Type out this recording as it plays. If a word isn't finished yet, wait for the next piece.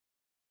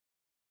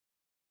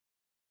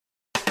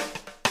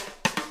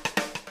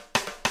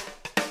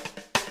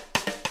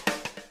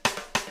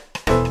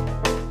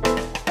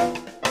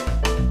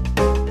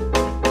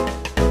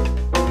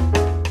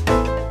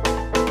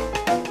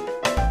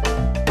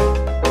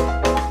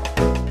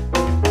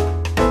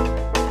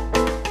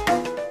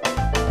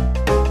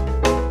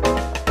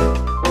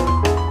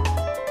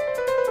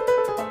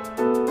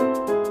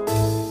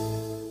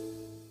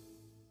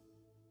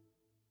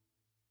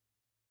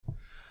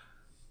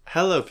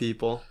Hello,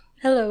 people.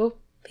 Hello,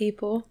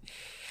 people.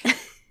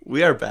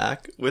 We are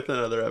back with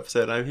another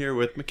episode. I'm here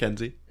with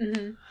Mackenzie.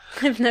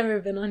 Mm-hmm. I've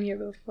never been on here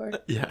before.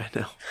 Yeah, I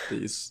know.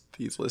 These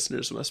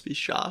listeners must be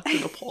shocked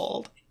and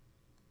appalled.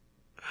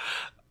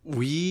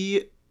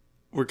 I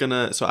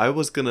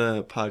was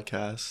gonna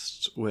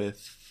podcast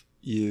with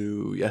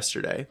you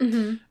yesterday,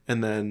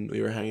 and then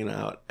we were hanging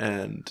out,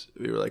 and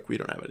we were like, we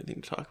don't have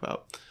anything to talk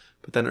about.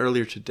 But then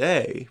earlier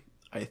today,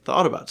 I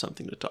thought about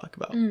something to talk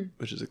about,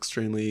 which is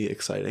extremely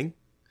exciting.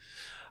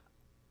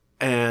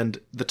 And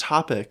the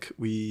topic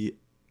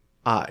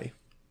I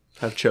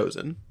have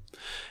chosen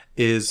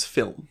is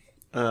film.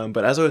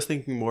 But as I was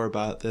thinking more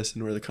about this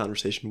and where the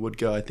conversation would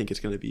go, I think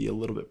it's going to be a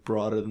little bit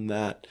broader than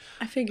that.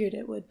 I figured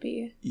it would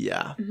be.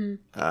 Yeah.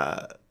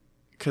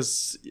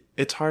 Because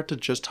it's hard to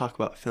just talk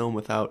about film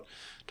without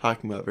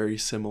talking about very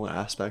similar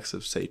aspects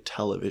of, say,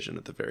 television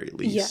at the very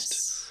least.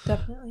 Yes,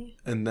 definitely.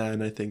 And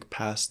then I think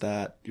past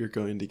that, you're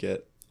going to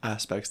get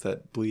aspects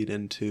that bleed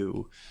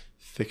into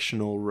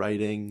fictional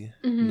writing,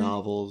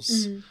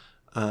 novels.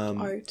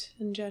 Art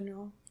in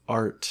general.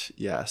 Art,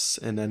 yes.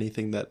 And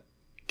anything that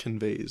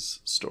conveys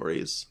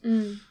stories.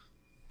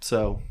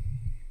 So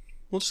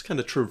we'll just kind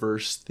of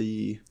traverse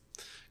the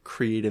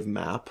creative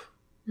map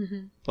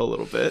a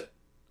little bit,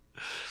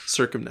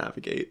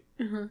 circumnavigate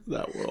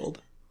that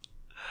world.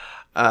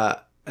 And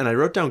I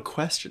wrote down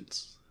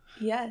questions.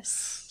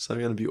 Yes. So I'm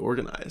going to be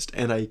organized.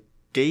 And I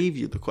gave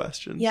you the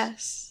questions.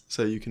 Yes.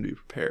 So you can be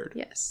prepared.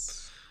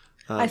 Yes.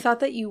 I thought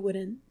that you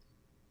wouldn't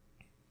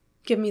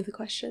give me the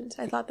questions.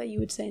 I thought that you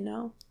would say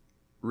no.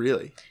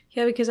 Really?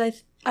 Yeah, because I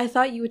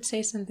thought you would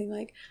say something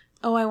like,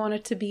 oh, I want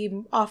it to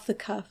be off the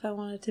cuff. I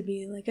want it to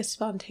be like a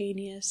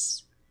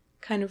spontaneous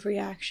kind of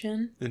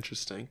reaction.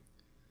 Interesting.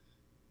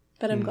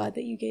 But I'm glad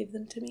that you gave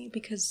them to me,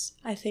 because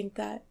I think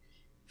that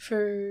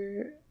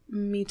for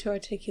me to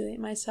articulate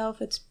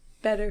myself, it's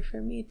better for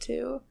me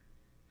to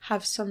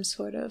have some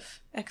sort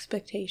of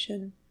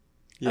expectation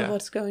of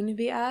what's going to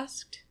be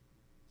asked,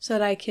 so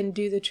that I can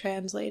do the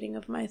translating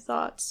of my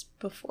thoughts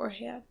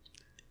beforehand.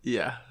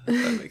 Yeah,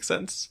 that makes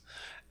sense.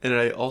 And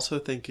I also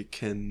think it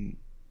can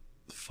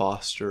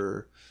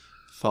foster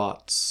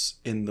thoughts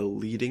in the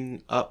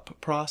leading up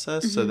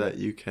process so that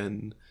you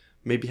can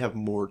maybe have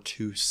more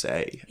to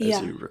say as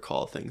you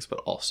recall things, but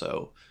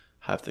also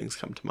have things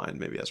come to mind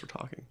maybe as we're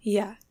talking.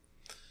 Yeah.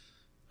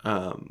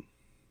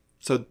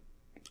 So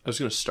I was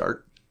going to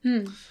start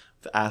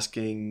with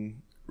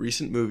asking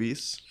recent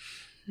movies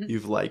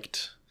you've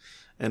liked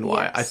and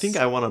why. Yes. I think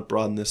I want to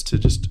broaden this to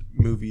just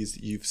movies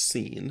you've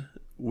seen.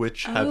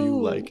 Which have you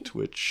liked?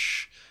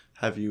 Which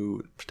have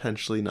you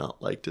potentially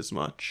not liked as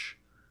much?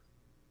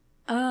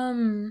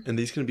 And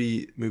these can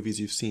be movies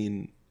you've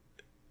seen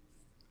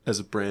as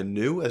a brand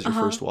new, as your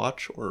first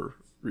watch, or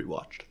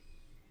rewatched.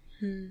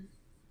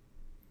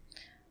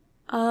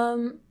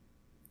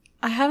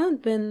 I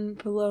haven't been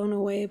blown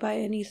away by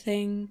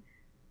anything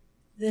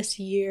this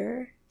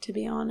year, to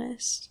be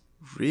honest.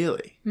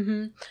 Really?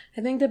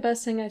 I think the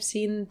best thing I've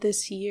seen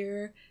this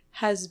year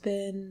has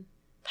been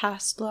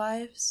Past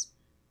Lives,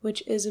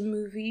 which is a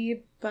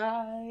movie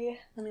by...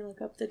 Let me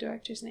look up the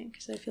director's name,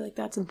 because I feel like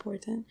that's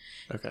important.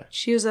 Okay.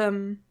 She was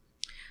a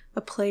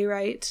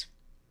playwright.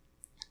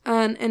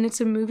 And it's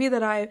a movie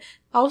that I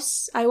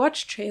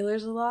watch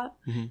trailers a lot.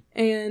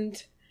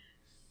 And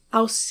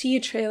I'll see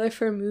a trailer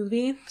for a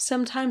movie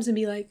sometimes and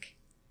be like,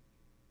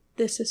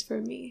 this is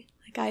for me.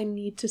 Like, I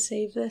need to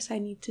save this. I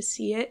need to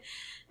see it.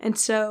 And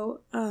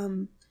so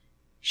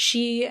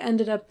she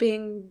ended up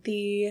being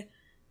the...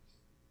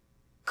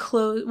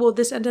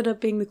 this ended up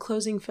being the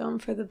closing film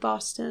for the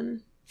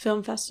Boston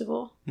Film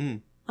Festival.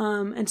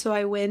 And so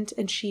I went,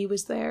 and she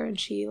was there, and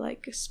she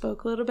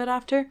spoke a little bit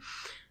after.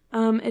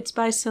 It's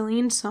by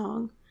Celine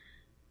Song.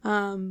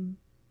 And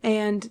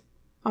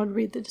I'll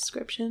read the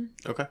description.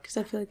 Okay. Because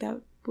I feel like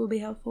that will be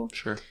helpful.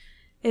 Sure.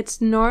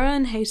 It's Nora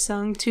and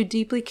Haesung, two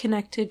deeply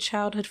connected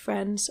childhood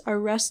friends, are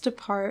wrested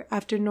apart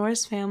after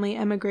Nora's family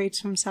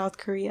emigrates from South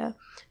Korea.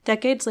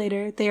 Decades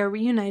later, they are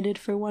reunited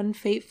for one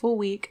fateful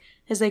week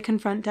as they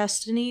confront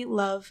destiny,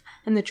 love,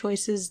 and the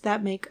choices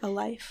that make a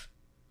life.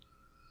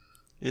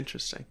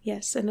 Interesting.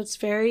 Yes, and it's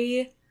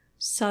very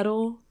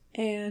subtle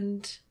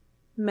and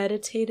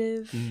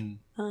meditative,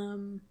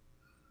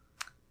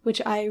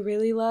 which I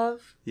really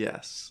love.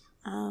 Yes.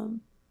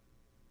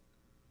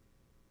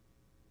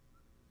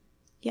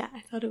 Yeah,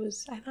 I thought it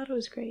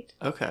was great.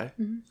 Okay.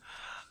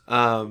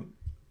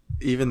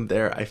 Even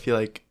there, I feel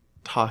like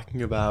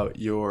talking about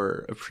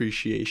your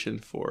appreciation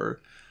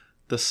for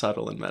the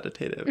subtle and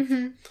meditative.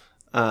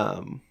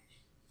 I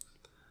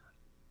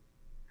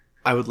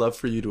would love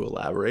for you to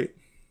elaborate,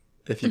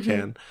 if you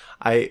can.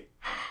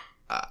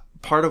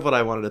 Part of what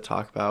I wanted to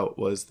talk about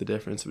was the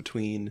difference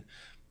between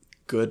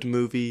good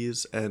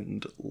movies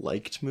and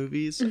liked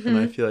movies, and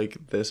I feel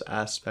like this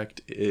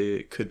aspect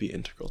could be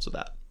integral to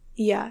that.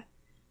 Yeah.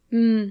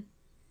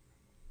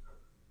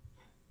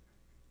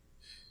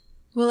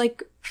 Well,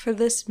 for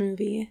this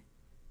movie,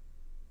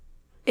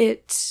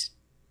 it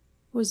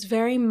was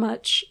very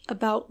much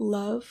about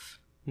love,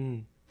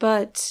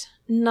 but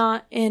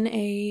not in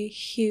a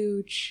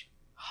huge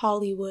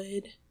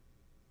Hollywood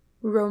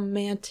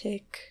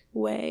romantic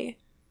way.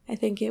 I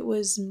think it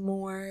was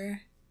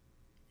more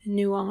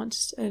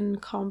nuanced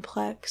and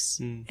complex.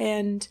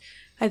 And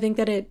I think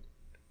that it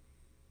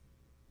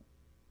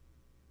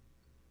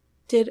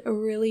did a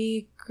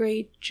really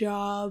great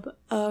job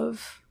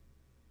of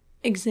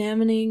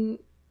examining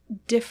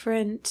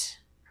different,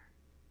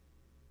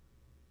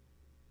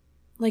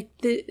 like,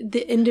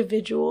 the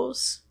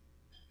individuals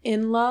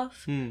in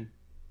love. And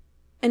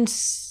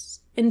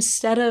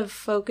instead of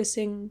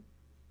focusing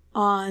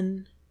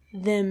on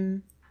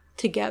them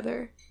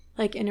together,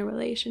 like in a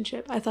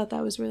relationship. I thought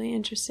that was really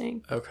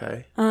interesting.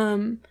 Okay.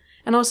 And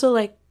also,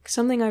 like,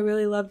 something I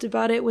really loved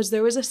about it was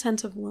there was a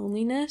sense of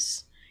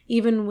loneliness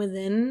even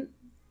within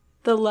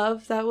the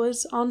love that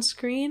was on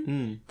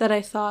screen that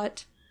I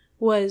thought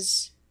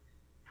was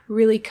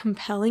really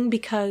compelling,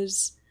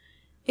 because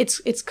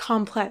it's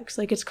complex,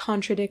 like, it's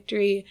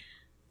contradictory,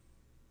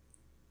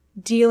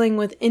 dealing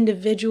with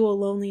individual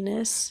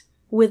loneliness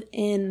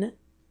within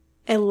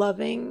a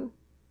loving,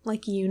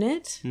 like,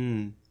 unit.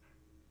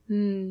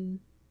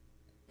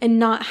 And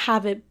not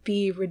have it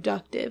be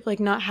reductive, like,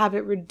 not have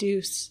it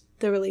reduce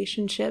the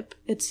relationship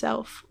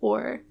itself,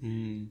 or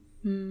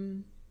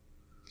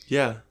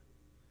Yeah,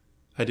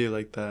 I do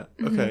like that.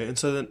 Okay. And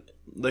so then,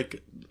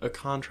 like, a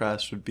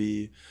contrast would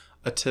be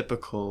a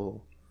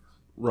typical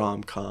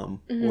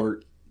rom-com,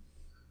 or,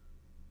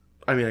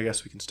 I mean, I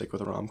guess we can stick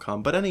with a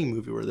rom-com, but any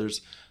movie where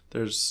there's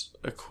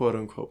a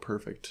quote-unquote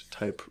perfect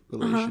type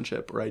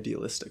relationship or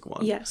idealistic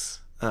one. Yes.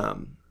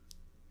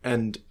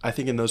 And I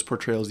think in those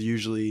portrayals,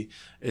 usually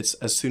it's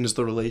as soon as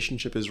the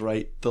relationship is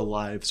right, the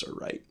lives are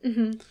right.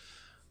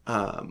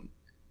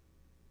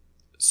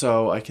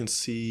 So I can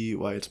see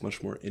why it's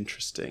much more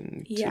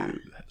interesting to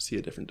see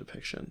a different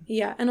depiction.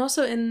 Yeah, and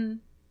also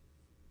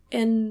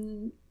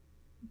in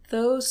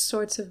those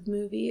sorts of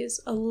movies,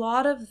 a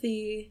lot of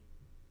the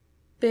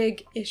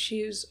big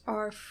issues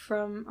are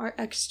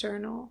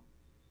external,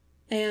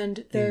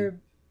 and they're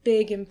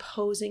big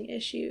imposing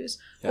issues.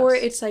 Yes. Or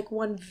it's like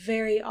one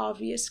very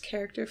obvious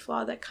character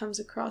flaw that comes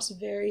across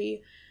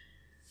very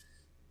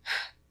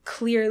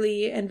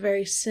clearly and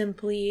very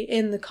simply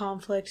in the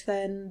conflict.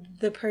 Then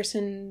their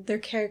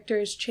character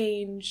is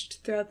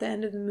changed throughout the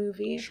end of the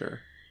movie. Sure.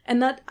 And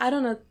that, I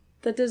don't know,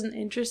 that doesn't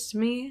interest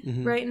me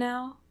right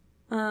now.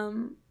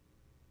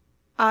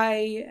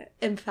 I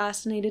am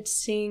fascinated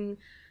seeing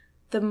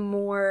the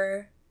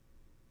more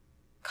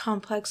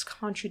complex,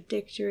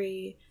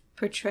 contradictory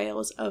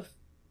portrayals of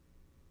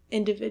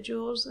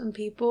individuals and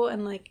people,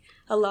 and, like,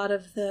 a lot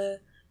of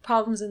the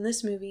problems in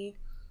this movie,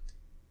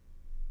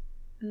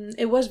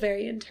 it was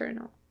very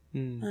internal.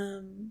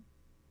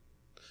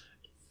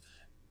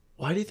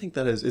 Why do you think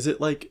that is? Is it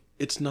like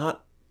it's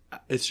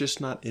just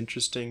not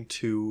interesting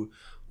to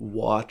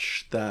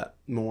watch that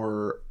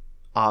more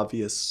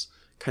obvious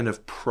kind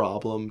of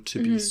problem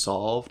to be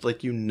solved? Like,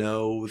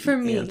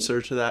 the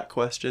answer to that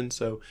question,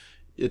 so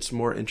it's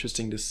more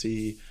interesting to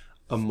see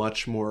a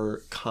much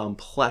more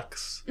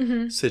complex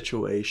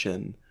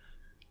situation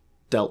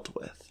dealt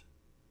with.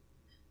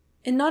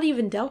 And not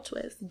even dealt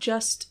with,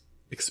 just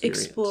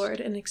explored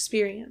and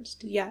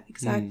experienced. Yeah,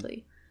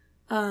 exactly.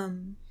 I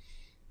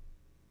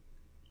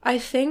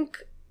think,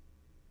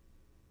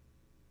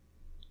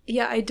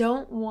 I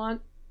don't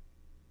want,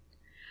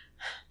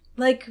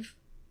 like,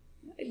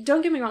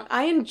 don't get me wrong,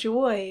 I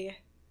enjoy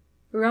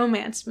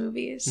romance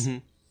movies.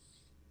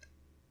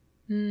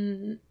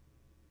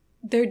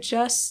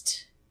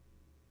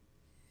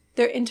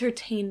 They're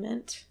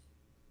entertainment.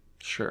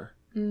 Sure.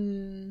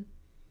 And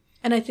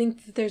I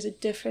think that there's a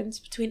difference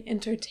between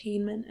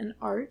entertainment and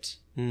art.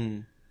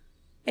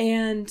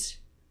 And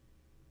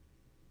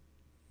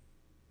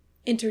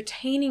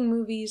entertaining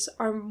movies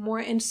are more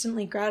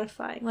instantly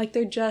gratifying. Like,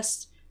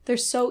 they're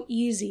so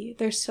easy.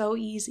 They're so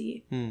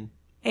easy.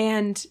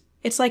 And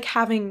it's like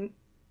having,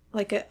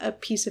 like, a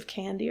piece of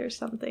candy or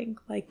something.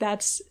 Like,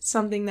 that's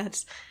something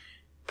that's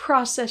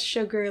processed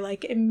sugar,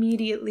 like,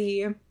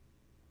 immediately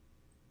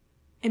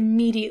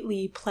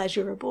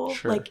pleasurable.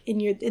 Sure. Like,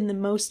 in the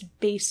most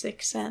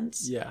basic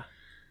sense. Yeah.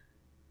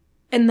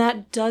 And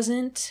that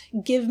doesn't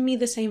give me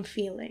the same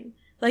feeling.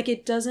 Like,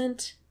 it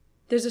doesn't,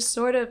 there's a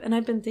sort of, and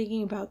I've been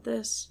thinking about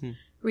this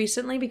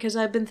recently, because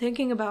I've been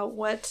thinking about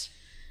what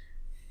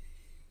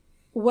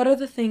are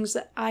the things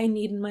that I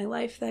need in my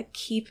life that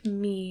keep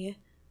me,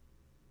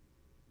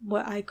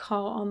 what I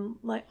call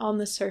on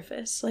the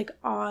surface, like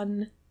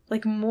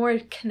more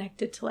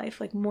connected to life,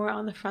 like more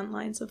on the front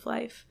lines of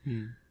life.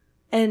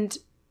 And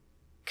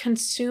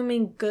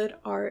consuming good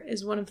art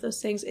is one of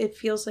those things. It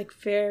feels like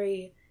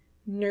very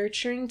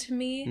nurturing to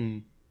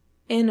me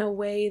in a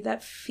way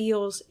that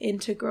feels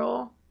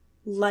integral,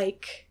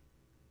 like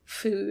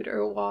food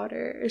or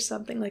water or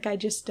something. Like, I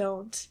just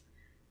don't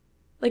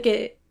like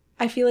it.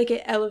 I feel like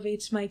it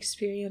elevates my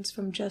experience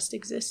from just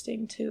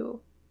existing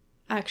to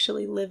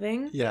actually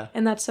living. Yeah.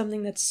 And that's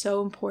something that's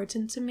so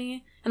important to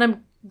me. And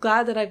I'm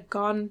glad that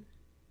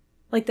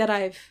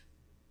I've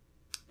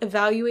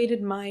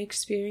evaluated my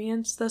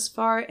experience thus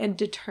far and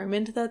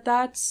determined that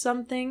that's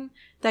something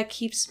that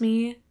keeps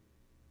me,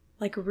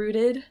 like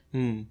rooted.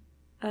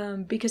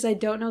 Because I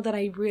don't know that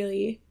I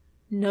really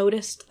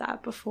noticed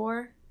that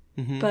before,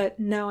 but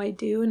now I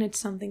do, and it's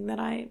something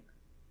that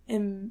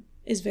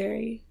is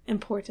very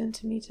important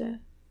to me to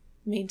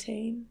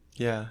maintain.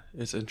 Yeah,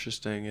 it's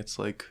interesting. It's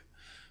like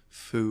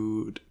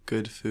food,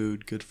 good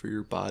for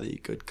your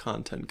body, good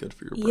content, good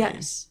for your brain.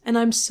 Yes, and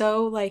I'm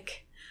so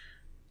like,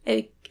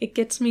 it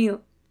gets me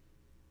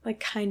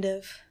like kind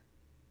of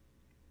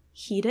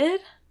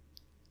heated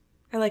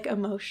or like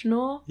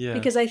emotional,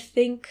 because I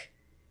think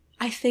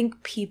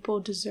people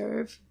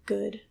deserve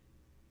good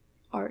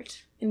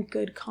art and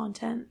good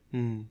content,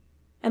 and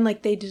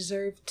like they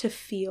deserve to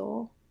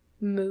feel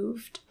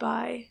moved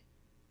by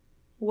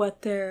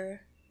what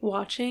they're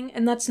watching.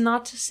 And that's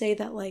not to say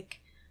that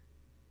like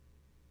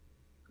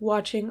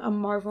watching a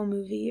Marvel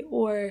movie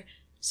or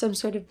some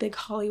sort of big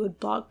Hollywood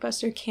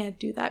blockbuster can't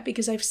do that,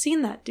 because I've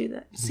seen it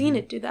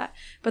do that.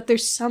 But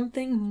there's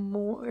something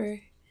more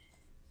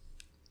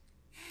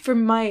for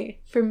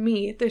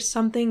me, there's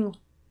something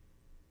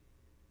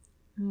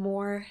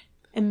more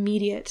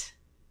immediate.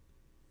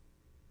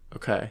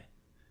 Okay.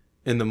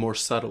 In the more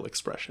subtle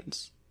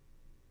expressions.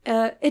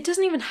 It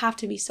doesn't even have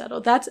to be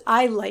subtle.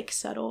 I like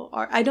subtle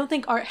art. I don't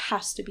think art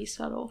has to be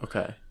subtle.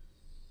 Okay.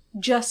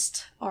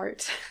 Just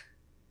art.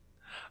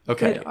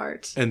 Okay. Good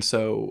art. And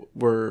so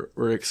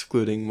we're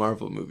excluding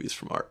Marvel movies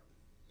from art.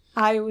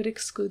 I would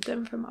exclude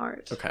them from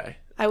art. Okay.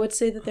 I would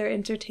say that they're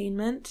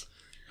entertainment.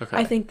 Okay.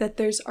 I think that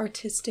there's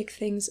artistic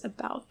things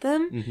about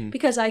them,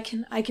 because I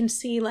can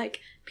see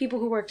like people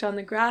who worked on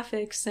the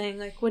graphics saying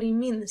like, what do you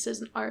mean this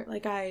isn't art?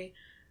 Like I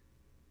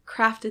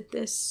crafted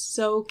this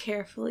so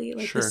carefully,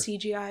 like the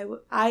CGI.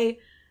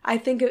 I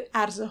think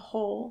as a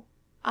whole,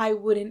 I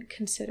wouldn't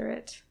consider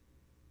it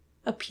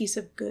a piece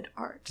of good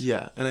art.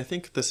 Yeah, and I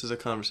think this is a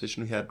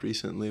conversation we had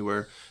recently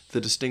where the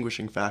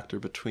distinguishing factor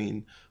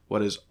between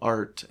what is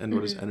art and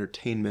what is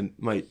entertainment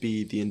might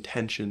be the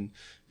intention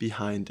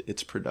behind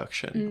its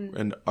production.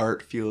 And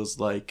art feels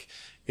like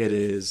it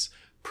is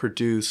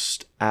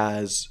produced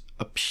as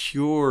a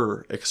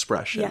pure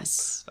expression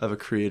of a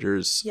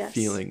creator's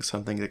feeling,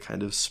 something that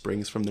kind of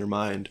springs from their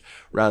mind,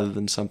 rather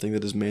than something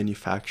that is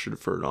manufactured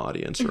for an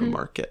audience or a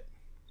market.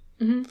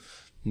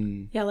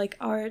 Yeah, like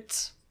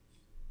art.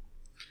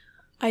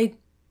 I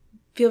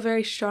feel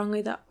very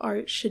strongly that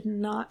art should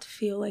not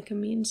feel like a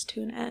means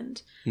to an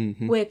end,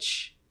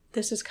 which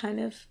this is kind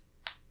of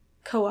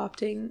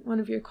co-opting one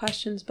of your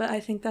questions, but I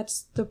think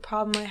that's the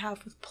problem I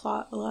have with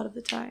plot a lot of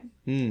the time,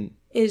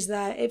 is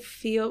that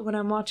when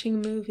I'm watching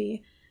a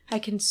movie, I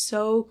can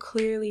so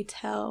clearly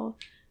tell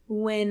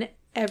when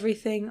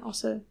everything,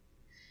 also,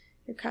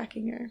 you're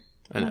cracking your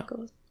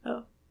knuckles.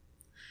 Oh.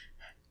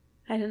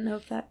 I don't know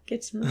if that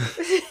gets me.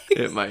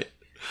 It might.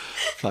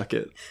 Fuck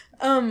it.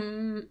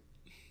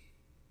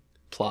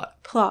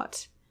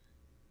 Plot.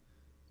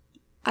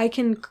 I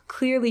can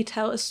clearly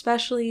tell,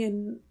 especially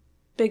in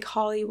big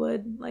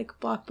Hollywood, like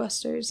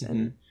blockbusters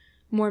and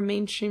more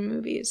mainstream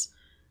movies,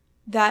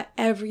 that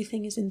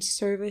everything is in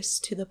service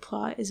to the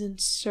plot, is in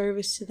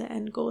service to the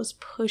end goal, is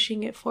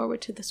pushing it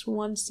forward to this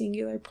one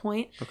singular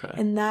point. Okay.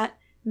 And that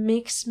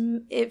makes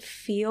it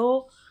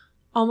feel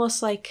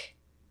almost like,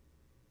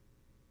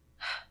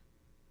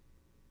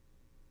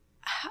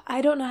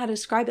 I don't know how to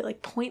describe it,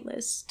 like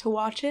pointless to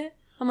watch it.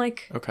 I'm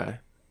like... Okay.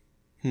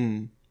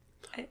 I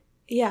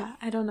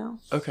don't know.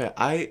 Okay,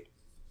 I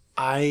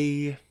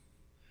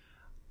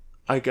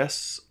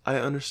guess I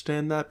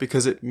understand that,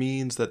 because it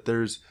means that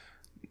there's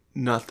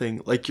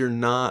nothing, like you're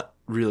not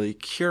really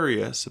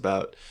curious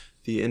about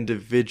the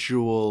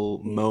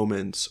individual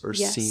moments or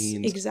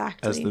scenes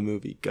as the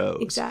movie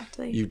goes.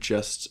 Exactly. You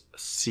just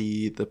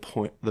see the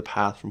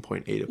path from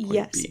point A to point B.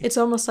 Yes, it's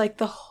almost like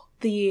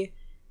the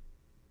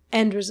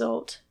end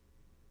result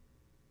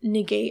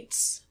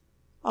negates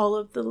all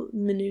of the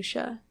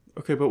minutia.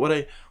 Okay, but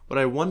what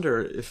I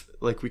wonder if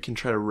like we can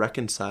try to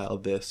reconcile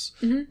this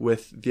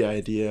with the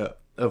idea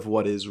of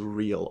what is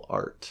real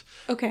art.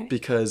 Okay.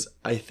 Because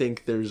I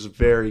think there's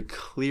very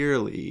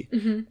clearly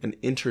an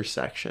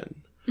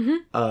intersection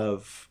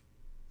of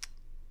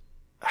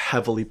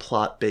heavily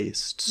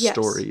plot-based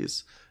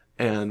stories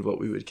and what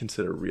we would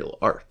consider real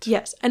art.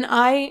 Yes, and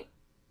I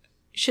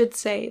should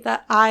say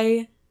that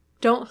I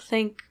don't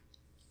think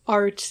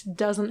art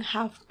doesn't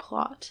have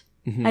plot.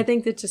 I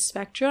think it's a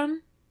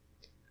spectrum.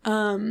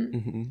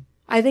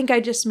 I think I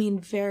just mean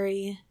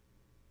very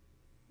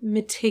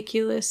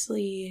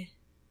meticulously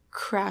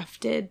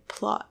crafted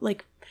plot.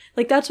 Like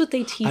that's what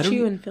they teach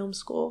you in film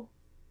school.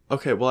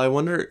 Okay, well, I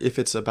wonder if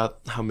it's about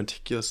how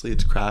meticulously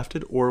it's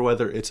crafted or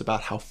whether it's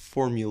about how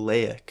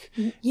formulaic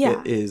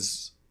it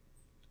is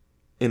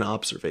in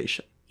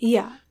observation.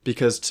 Yeah.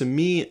 Because to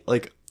me,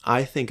 like,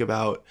 I think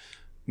about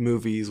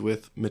movies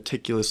with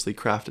meticulously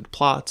crafted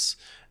plots,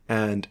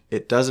 and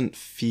it doesn't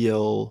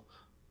feel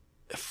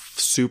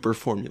super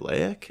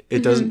formulaic.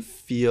 It doesn't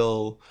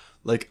feel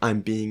like I'm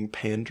being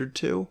pandered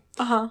to.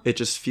 It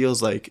just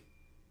feels like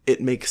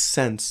it makes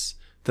sense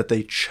that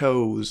they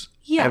chose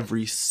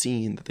every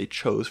scene that they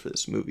chose for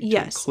this movie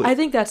to include. I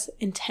think that's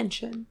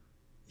intention.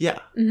 Yeah.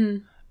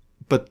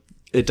 But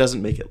it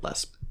doesn't make it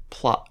less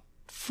plot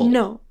full.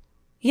 No.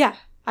 Yeah,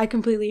 I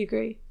completely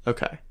agree.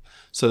 Okay.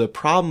 So the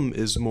problem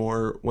is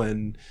more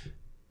when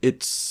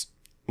it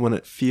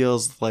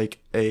feels like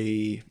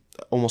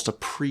almost a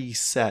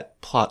preset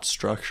plot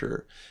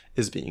structure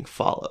is being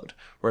followed,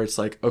 where it's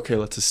like, okay,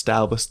 let's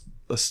establish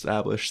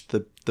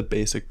the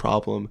basic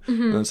problem,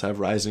 and let's have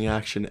rising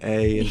action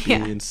A and B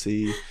and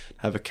C,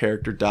 have a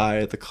character die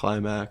at the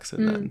climax,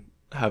 and then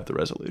have the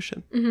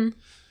resolution.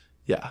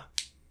 Yeah,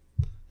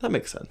 that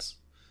makes sense.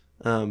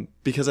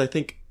 Because I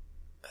think,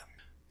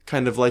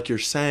 kind of like you're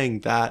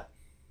saying, that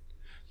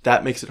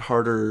makes it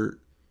harder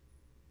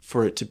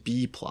for it to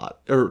be plot,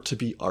 or to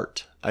be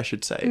art, I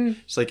should say.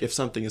 It's like if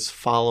something is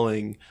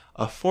following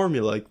a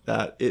formula like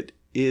that, it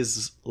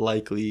is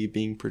likely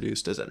being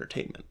produced as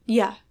entertainment.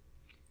 Yeah.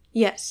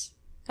 Yes.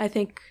 I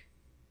think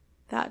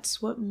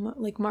that's what,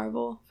 like,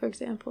 Marvel, for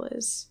example,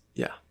 is.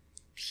 Yeah.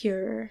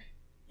 Pure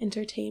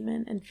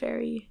entertainment and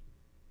very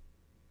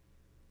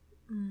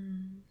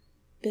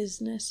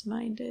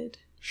business-minded.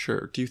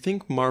 Sure. Do you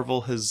think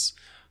Marvel has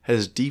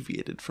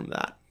deviated from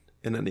that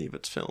in any of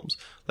its films?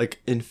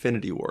 Like,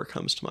 Infinity War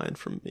comes to mind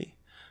for me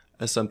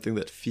as something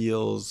that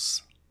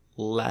feels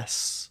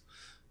less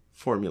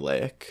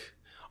formulaic.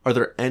 Are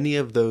there any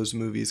of those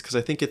movies? Because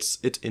I think it's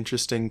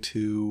interesting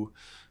to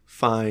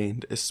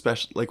find,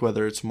 especially like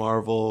whether it's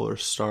Marvel or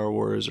Star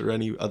Wars or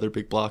any other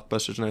big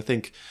blockbusters, and I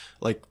think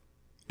like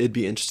it'd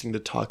be interesting to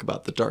talk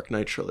about the Dark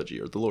Knight trilogy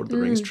or the Lord of the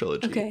Rings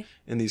trilogy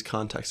in these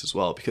contexts as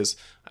well, because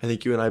I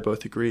think you and I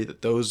both agree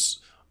that those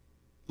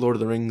Lord of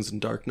the Rings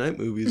and Dark Knight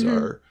movies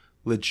are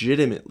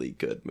legitimately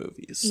good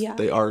movies. Yeah.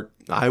 They are,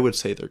 I would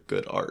say they're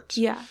good art.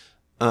 Yeah.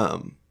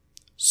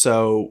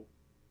 So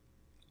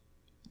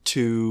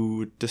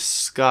to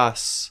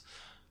discuss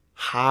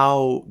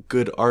how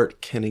good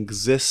art can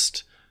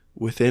exist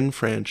within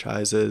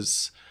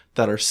franchises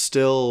that are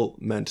still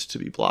meant to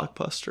be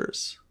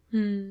blockbusters.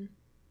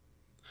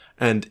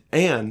 And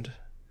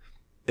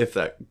if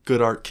that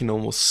good art can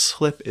almost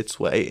slip its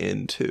way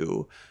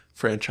into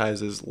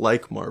franchises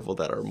like Marvel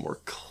that are more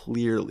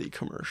clearly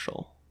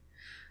commercial.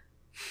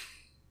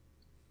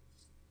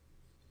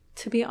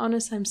 To be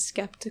honest, I'm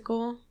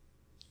skeptical.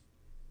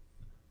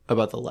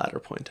 About the latter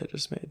point I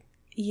just made.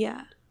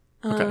 Yeah.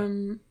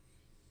 Okay.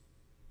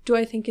 Do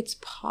I think it's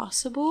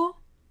possible?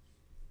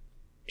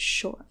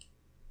 Sure.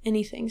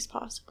 Anything's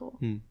possible.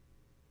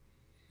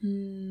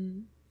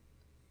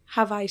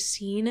 Have I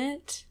seen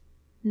it?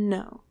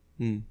 No.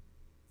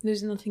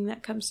 There's nothing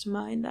that comes to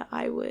mind that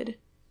I would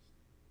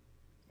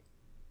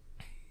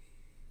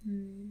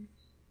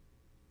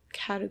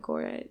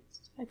categorize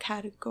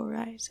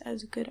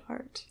as good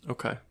art.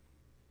 Okay.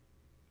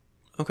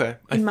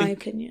 In my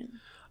opinion.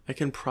 I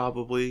can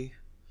probably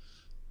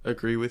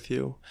agree with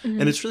you.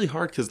 And it's really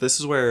hard because this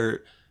is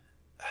where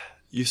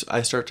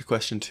I start to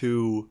question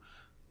too,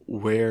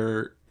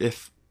 where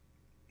if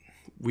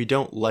we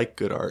don't like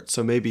good art,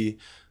 so maybe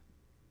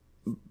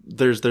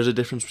there's a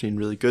difference between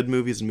really good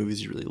movies and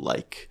movies you really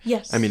like.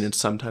 Yes. I mean, and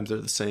sometimes they're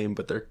the same,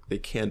 but they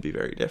can be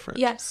very different.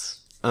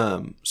 Yes.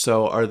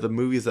 So are the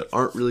movies that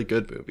aren't really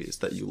good movies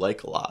that you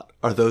like a lot,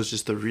 are those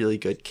just the really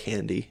good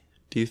candy,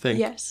 do you think?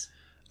 Yes.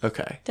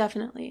 Okay.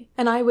 Definitely.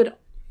 And I've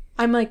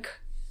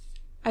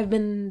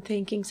been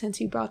thinking since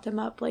you brought them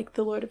up, like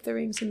The Lord of the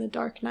Rings and The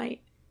Dark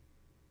Knight.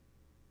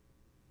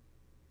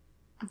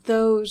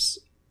 Those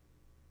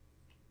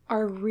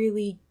are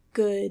really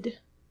good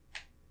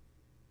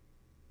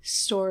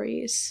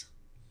stories.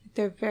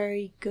 They're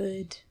very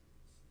good.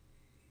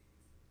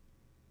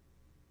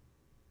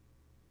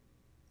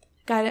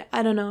 I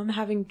don't know. I'm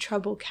having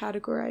trouble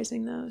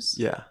categorizing those.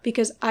 Yeah.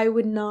 Because I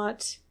would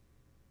not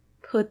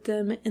put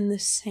them in the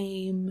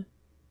same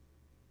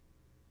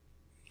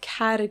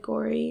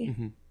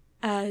category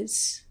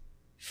as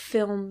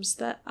films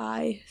that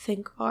I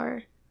think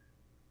are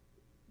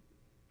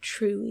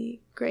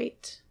truly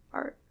great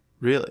art.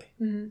 Really?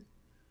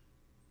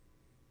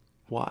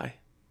 Why?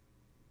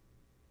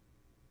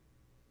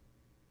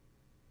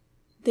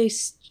 They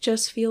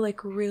just feel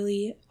like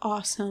really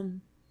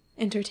awesome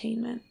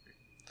entertainment.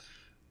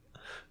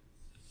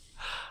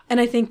 And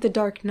I think The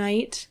Dark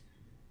Knight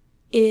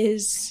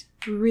is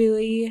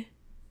really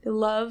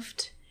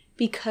loved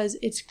because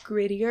it's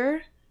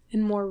grittier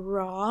and more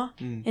raw,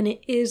 and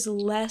it is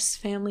less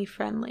family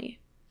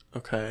friendly.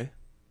 Okay.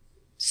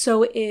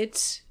 So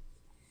it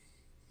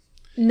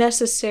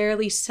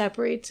necessarily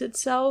separates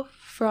itself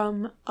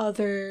from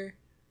other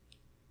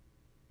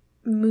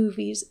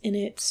movies in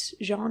its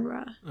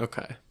genre.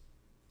 Okay.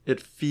 It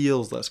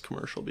feels less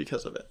commercial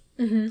because of it.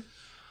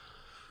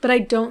 But I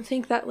don't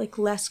think that like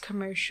less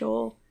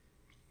commercial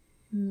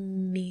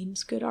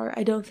means good art.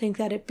 I don't think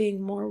that it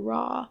being more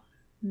raw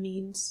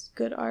means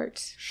good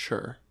art.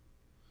 Sure.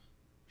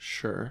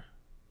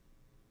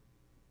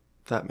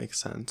 That makes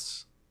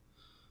sense.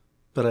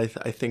 But I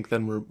think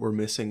then we're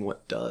missing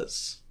what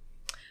does.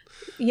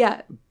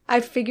 Yeah.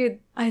 I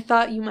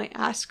thought you might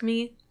ask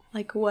me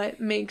like what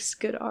makes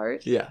good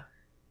art. Yeah.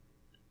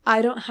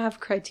 I don't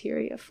have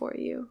criteria for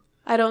you.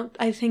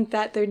 I think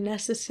that there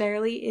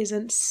necessarily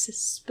isn't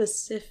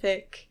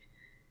specific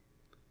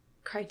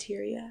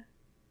criteria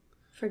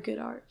for good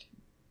art.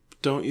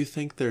 Don't you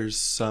think there's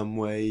some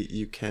way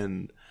you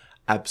can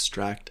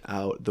abstract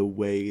out the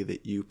way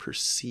that you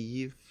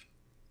perceive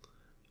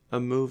a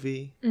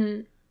movie,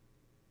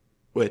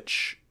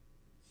 which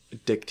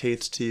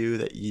dictates to you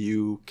that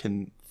you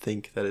can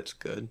think that it's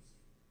good?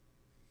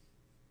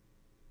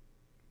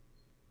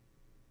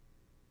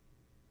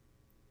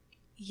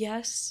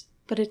 Yes,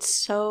 but it's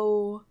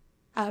so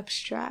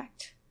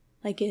abstract.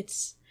 Like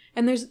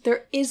and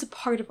there is a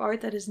part of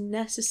art that is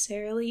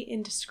necessarily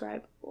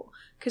indescribable,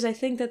 because I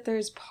think that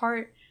there's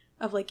part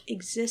of like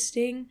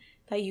existing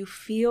that you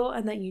feel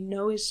and that you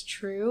know is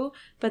true,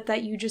 but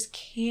that you just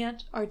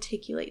can't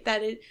articulate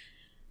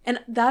and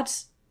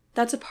that's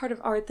a part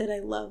of art that I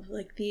love,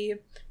 like the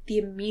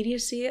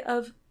immediacy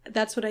of,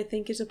 that's what I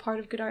think is a part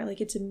of good art, like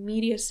its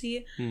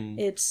immediacy.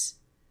 It's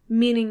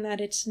meaning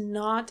that it's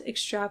not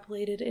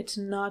extrapolated, it's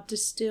not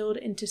distilled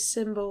into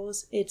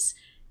symbols, it's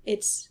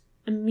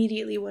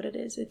immediately what it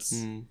is.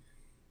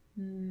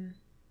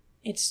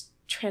 It's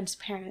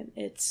transparent.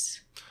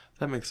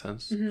 That makes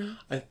sense.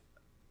 Mm-hmm.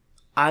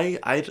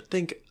 I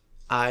think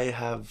I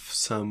have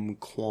some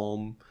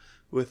qualm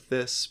with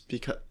this,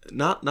 because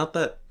not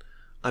that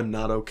I'm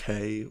not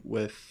okay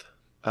with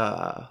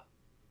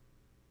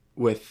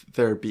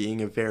there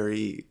being a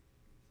very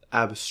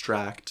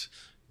abstract,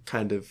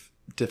 kind of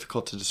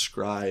difficult to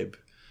describe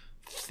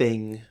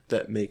thing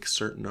that makes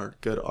certain art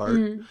good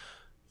art.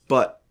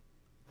 But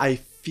I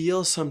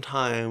feel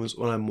sometimes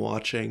when I'm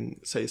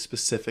watching, say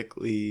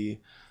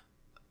specifically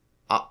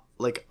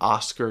like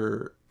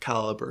Oscar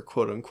caliber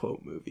quote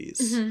unquote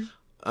movies,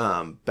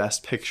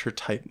 best picture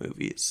type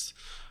movies,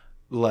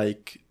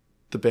 like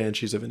The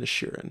Banshees of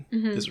Inisherin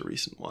is a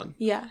recent one.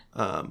 Yeah.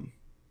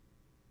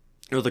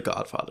 Or The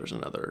Godfather is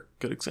another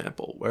good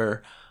example,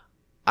 where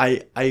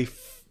I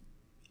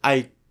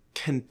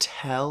can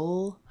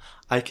tell,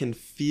 I can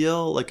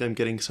feel like I'm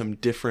getting some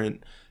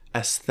different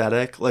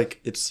aesthetic,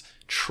 like it's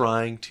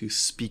trying to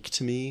speak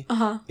to me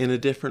in a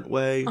different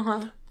way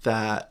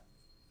that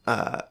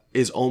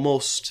is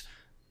almost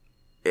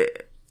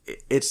it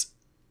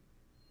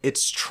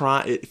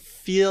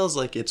feels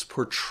like it's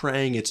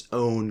portraying its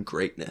own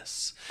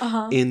greatness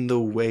in the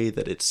way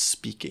that it's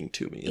speaking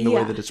to me, in the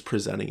way that it's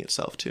presenting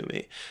itself to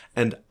me.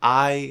 And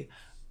I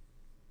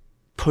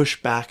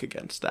push back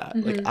against that.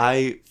 Like,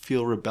 I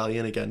feel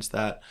rebellion against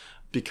that,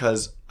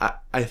 because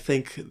I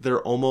think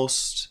they're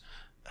almost,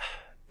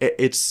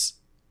 it's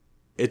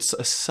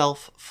a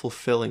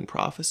self-fulfilling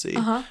prophecy.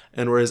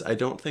 And whereas I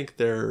don't think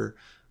they're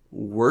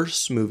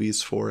worse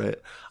movies for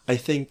it, I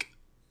think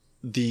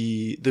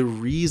the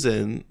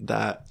reason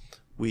that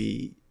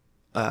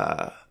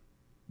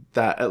that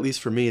at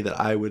least for me, that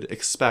I would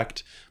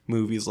expect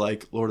movies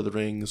like Lord of the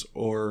Rings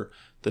or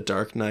The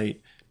Dark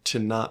Knight to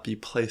not be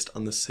placed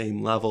on the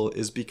same level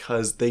is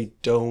because they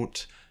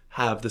don't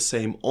have the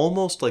same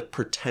almost like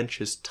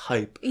pretentious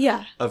type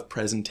of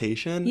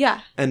presentation,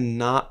 and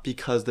not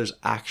because there's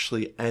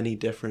actually any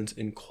difference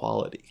in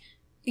quality.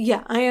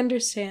 Yeah, I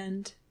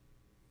understand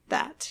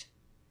that,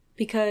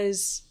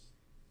 because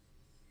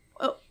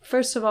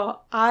first of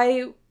all,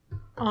 I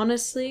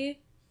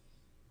honestly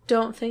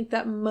don't think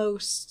that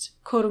most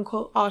quote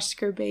unquote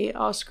Oscar bait,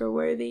 Oscar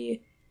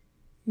worthy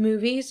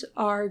movies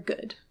are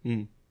good.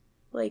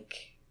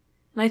 Like,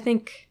 and I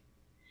think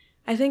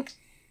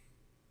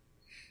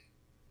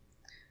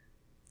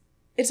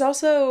it's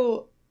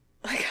also,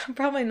 like, I'm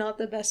probably not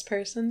the best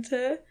person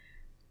to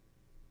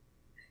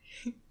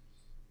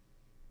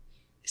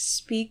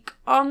speak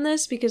on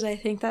this, because I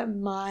think that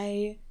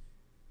my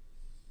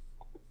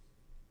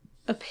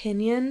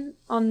opinion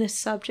on this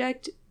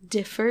subject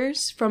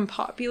differs from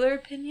popular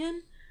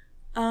opinion,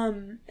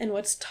 and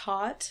what's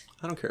taught.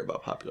 I don't care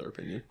about popular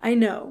opinion. I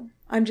know.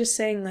 I'm just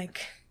saying,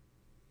 like,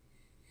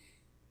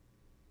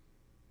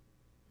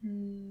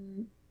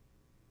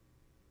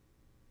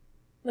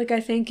 I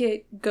think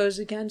it goes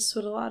against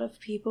what a lot of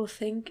people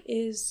think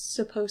is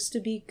supposed to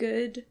be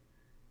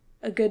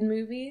a good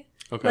movie.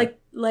 Okay.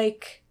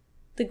 Like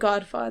The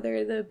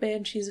Godfather, The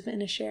Banshees of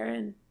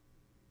Inisherin.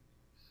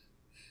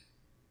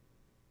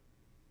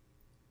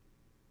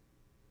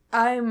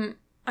 I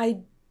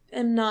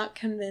am not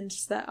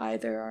convinced that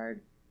either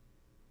are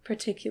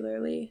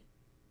particularly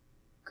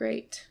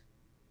great.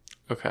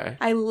 Okay.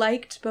 I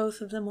liked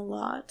both of them a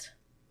lot.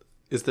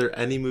 Is there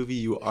any movie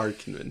you are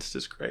convinced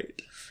is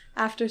great?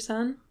 After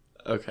Sun.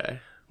 Okay.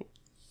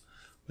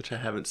 Which I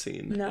haven't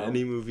seen. No.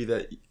 Any movie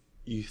that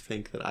you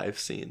think that I've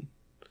seen?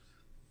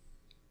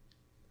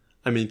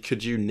 I mean,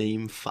 could you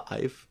name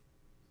 5?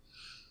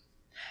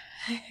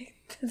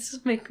 This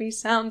will make me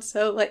sound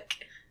so,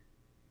 like,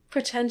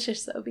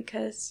 pretentious, though,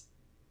 because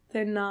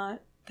they're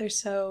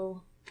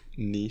so...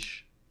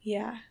 niche?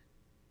 Yeah.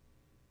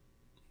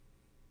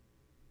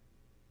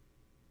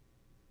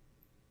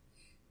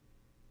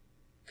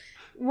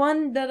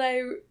 One that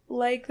I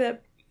like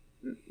that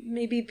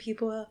maybe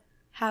people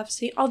have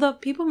seen, although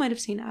people might have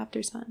seen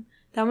After Sun.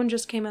 That one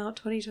just came out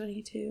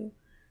 2022.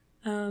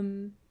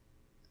 That's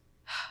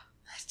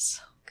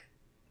so good.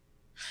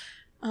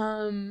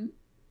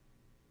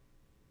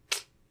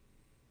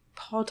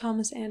 Paul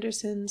Thomas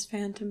Anderson's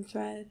Phantom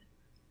Thread.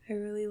 I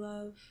really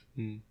love.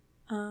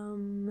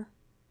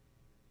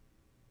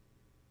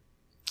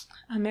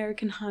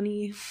 American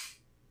Honey.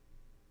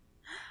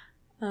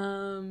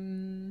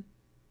 Nights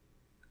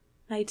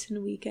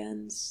and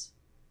Weekends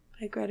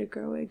by Greta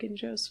Gerwig and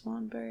Joe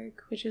Swanberg,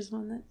 which is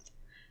one that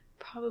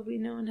probably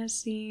no one has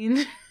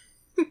seen.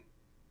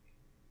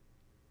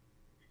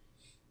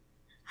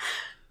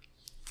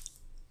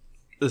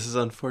 This is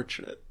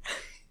unfortunate.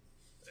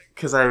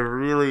 Because I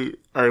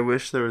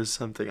wish there was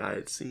something I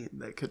had seen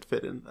that could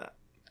fit in that.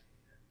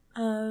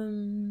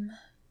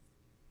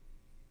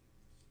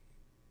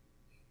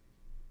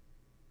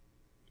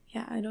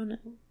 Yeah, I don't know.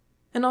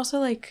 And also,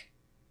 like,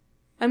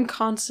 I'm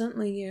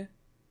constantly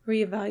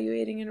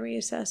reevaluating and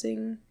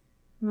reassessing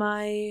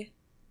my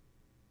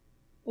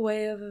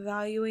way of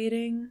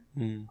evaluating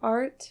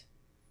art.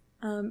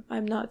 I'm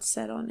not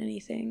set on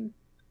anything.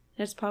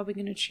 It's probably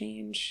going to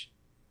change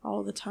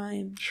all the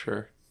time.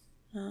 Sure.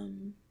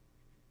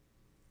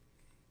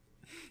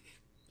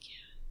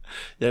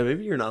 Yeah,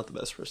 maybe you're not the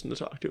best person to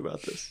talk to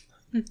about this.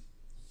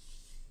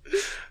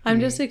 I'm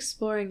just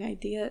exploring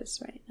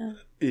ideas right now.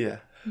 Yeah.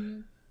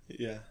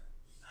 Yeah.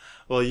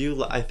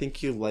 Well, I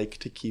think you like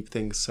to keep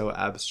things so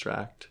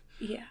abstract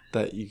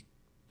that you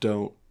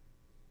don't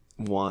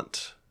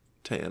want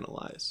to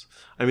analyze.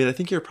 I mean, I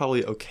think you're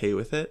probably okay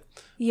with it,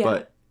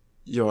 but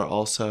you're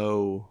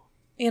also...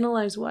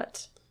 Analyze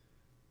what?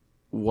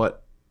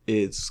 What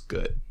is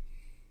good.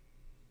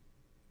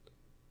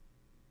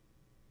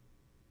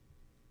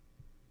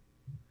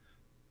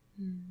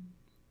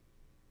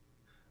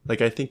 Like,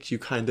 I think you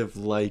kind of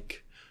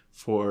like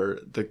for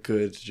the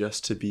good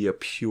just to be a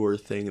pure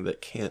thing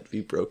that can't be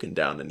broken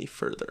down any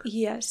further.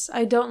 Yes,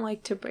 I don't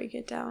like to break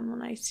it down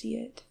when I see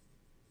it.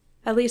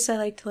 At least I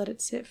like to let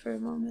it sit for a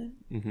moment.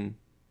 And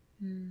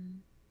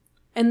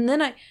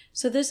then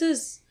so this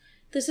is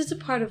a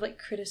part of, like,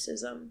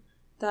 criticism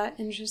that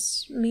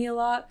interests me a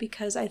lot,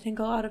 because I think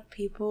a lot of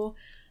people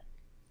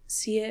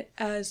see it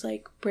as,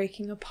 like,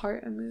 breaking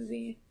apart a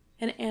movie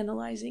and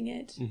analyzing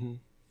it.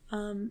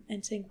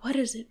 And saying, what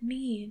does it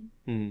mean?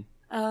 And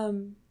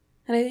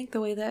I think the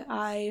way that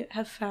I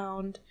have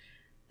found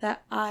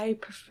that I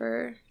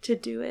prefer to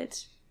do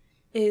it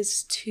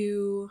is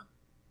to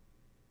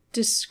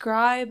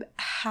describe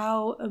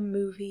how a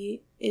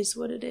movie is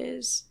what it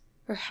is,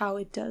 or how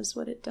it does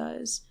what it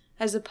does,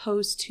 as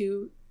opposed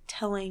to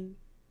telling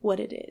what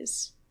it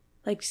is.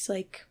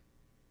 Like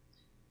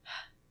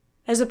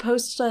as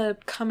opposed to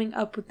coming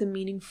up with the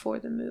meaning for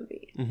the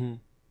movie.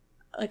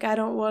 Like, I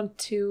don't want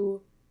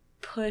to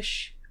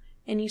push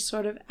any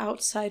sort of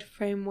outside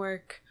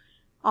framework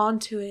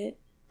onto it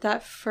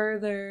that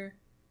further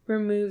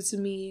removes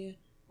me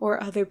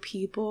or other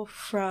people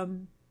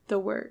from the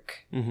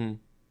work.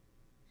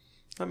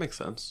 That makes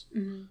sense.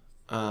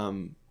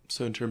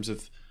 So in terms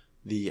of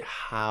the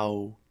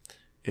how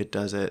it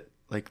does it,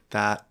 like,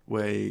 that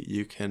way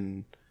you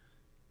can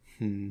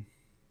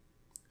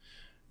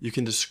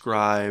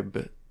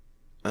describe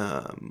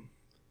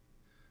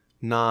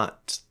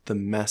not the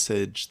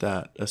message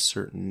that a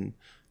certain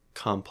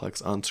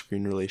complex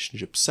on-screen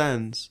relationship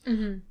sends,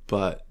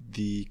 but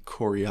the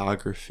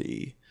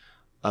choreography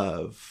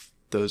of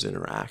those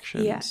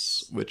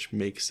interactions, which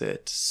makes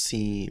it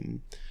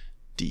seem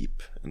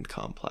deep and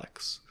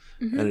complex.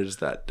 And it is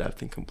that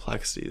depth and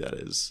complexity that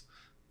is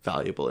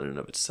valuable in and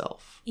of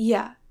itself.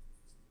 Yeah.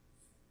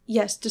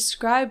 Yes,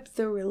 describe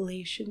the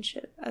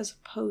relationship as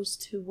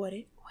opposed to what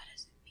does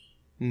it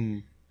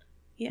mean?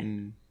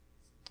 Yeah.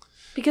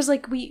 Because,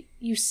 like,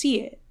 you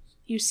see it.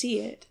 You see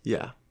it.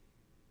 Yeah.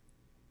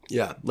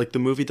 Yeah, like, the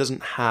movie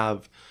doesn't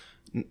have,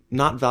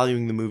 not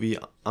valuing the movie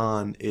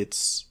on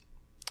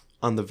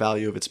the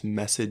value of its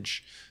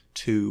message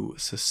to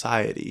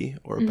society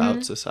or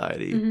about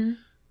society,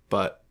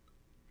 but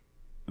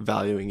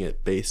valuing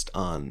it based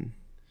on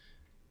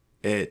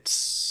how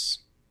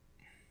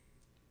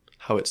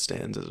it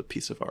stands as a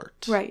piece of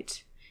art.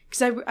 Right.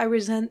 Because I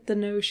resent the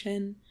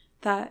notion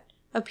that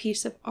a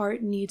piece of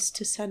art needs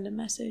to send a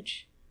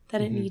message,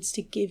 that it needs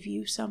to give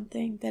you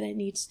something, that it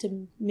needs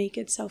to make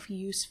itself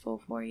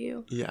useful for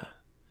you. Yeah.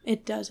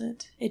 It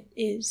doesn't. It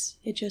is.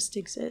 It just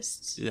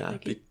exists. Yeah.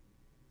 Like,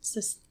 it's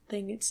this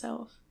thing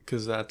itself.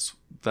 Because that's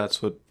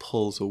what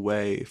pulls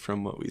away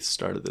from what we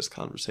started this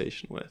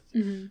conversation with,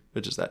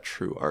 which is that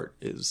true art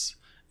is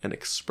an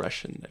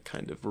expression that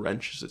kind of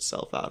wrenches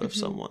itself out of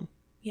someone.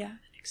 Yeah, an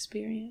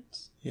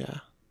experience. Yeah.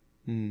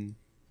 That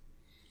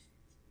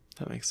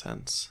makes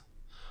sense.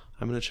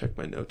 I'm going to check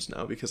my notes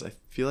now, because I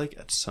feel like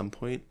at some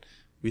point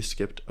we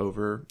skipped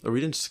over, or we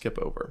didn't skip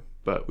over,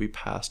 but we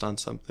passed on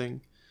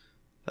something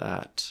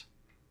that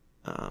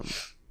I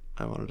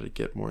wanted to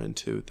get more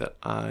into that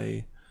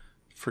I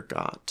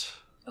forgot.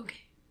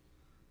 Okay.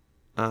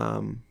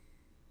 One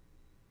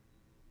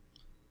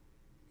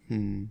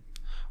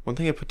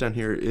thing I put down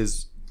here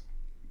is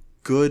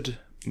good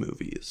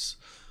movies.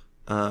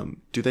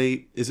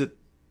 Is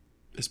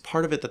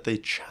part of it that they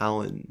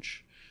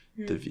challenge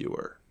the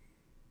viewer?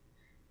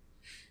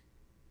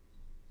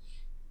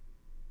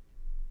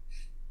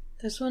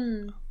 This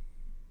one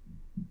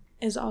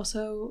is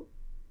also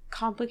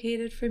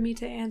complicated for me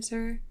to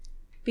answer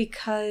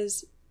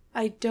because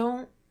I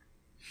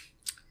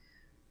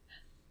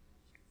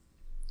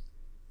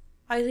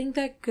think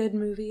that good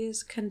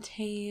movies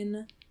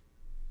contain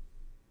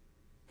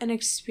an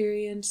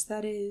experience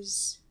that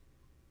is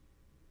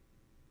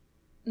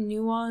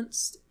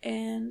nuanced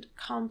and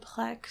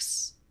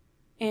complex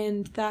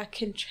and that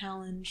can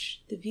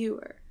challenge the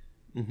viewer.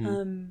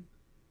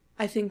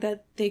 I think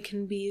that they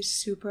can be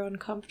super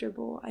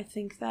uncomfortable. I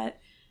think that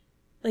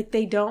like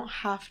they don't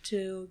have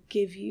to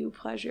give you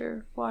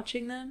pleasure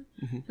watching them.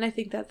 And I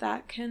think that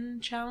that can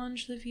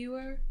challenge the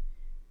viewer.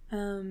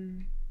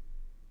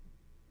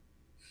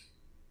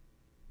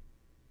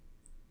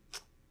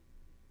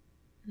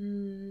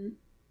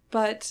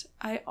 But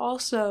I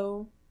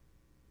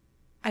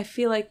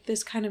feel like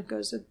this kind of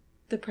goes with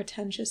the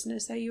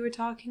pretentiousness that you were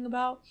talking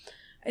about.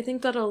 I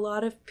think that a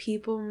lot of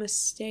people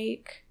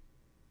mistake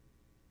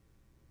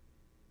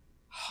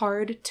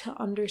hard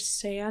to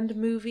understand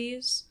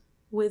movies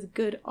with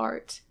good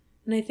art.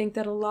 And I think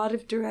that a lot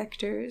of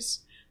directors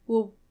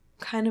will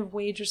kind of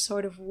wage a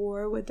sort of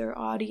war with their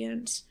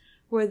audience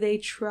where they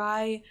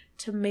try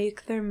to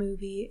make their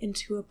movie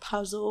into a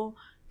puzzle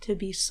to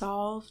be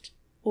solved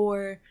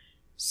or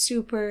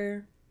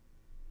super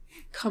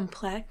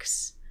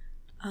complex.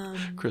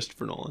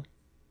 Christopher Nolan.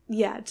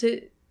 Yeah,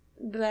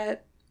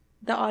 that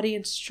the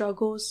audience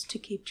struggles to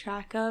keep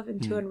track of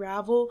and to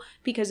unravel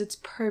because it's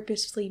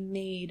purposefully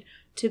made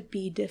to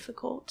be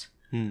difficult.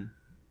 And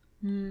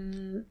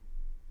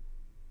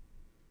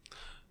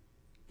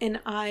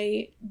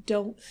I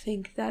don't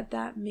think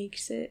that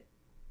makes it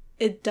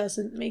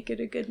doesn't make it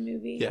a good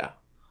movie. Yeah,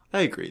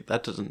 I agree.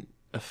 That doesn't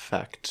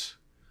affect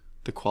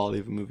the quality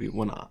of a movie.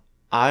 When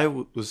I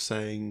was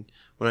saying,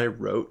 when I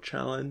wrote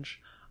challenge,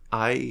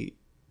 I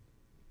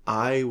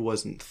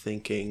wasn't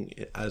thinking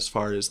as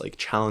far as like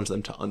challenge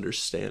them to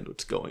understand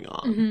what's going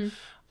on.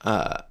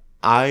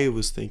 I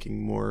was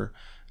thinking more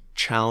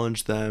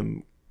challenge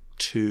them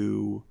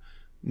to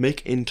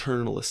make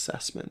internal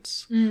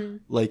assessments,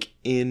 like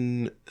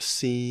in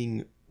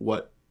seeing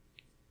what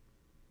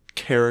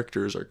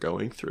characters are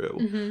going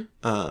through,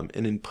 and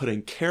in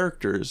putting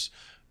characters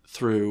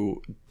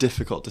through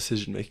difficult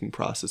decision-making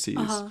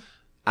processes,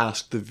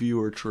 ask the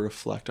viewer to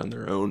reflect on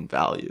their own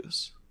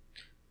values.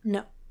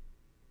 No.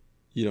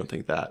 You don't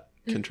think that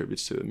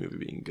contributes to a movie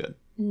being good?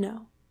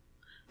 No.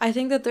 I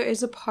think that there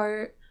is a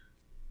part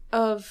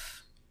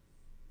of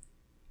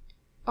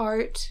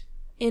art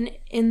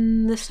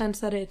in the sense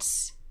that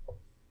it's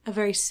a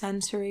very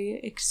sensory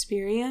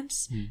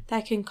experience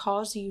that can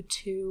cause you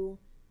to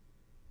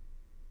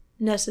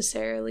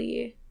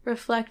necessarily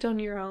reflect on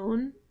your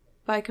own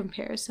by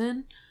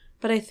comparison.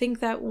 But I think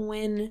that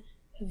when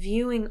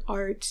viewing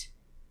art,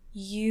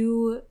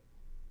 you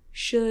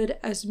should,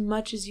 as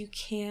much as you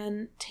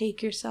can,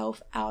 take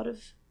yourself out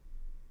of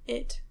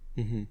it.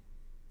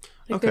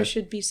 Like there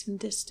should be some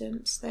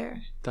distance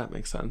there. That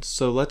makes sense.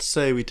 So let's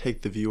say we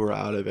take the viewer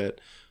out of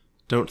it.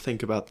 Don't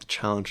think about the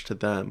challenge to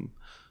them.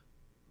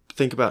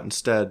 Think about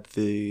instead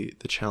the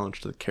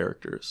challenge to the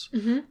characters.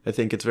 I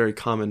think it's very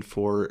common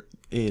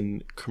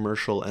in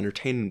commercial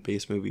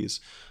entertainment-based movies,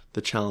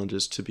 the challenge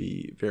is to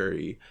be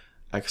very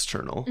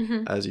external,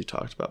 as you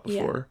talked about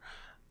before.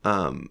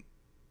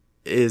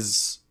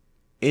 Is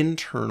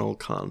internal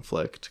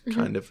conflict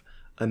kind of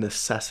a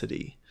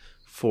necessity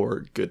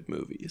for good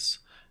movies?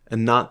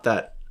 And not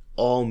that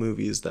all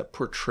movies that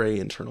portray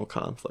internal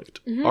conflict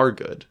are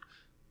good,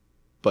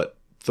 but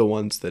the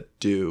ones that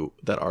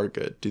are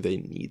good, do they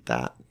need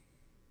that?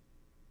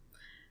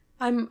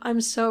 I'm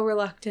so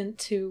reluctant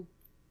to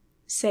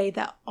say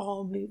that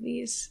all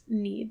movies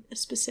need a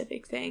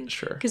specific thing.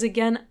 Sure. Because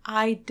again,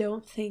 I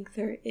don't think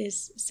there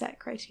is set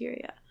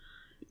criteria.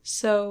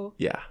 So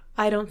yeah,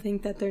 I don't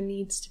think that there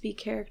needs to be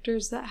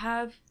characters that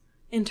have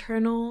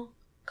internal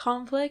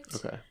conflict.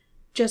 Okay.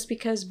 Just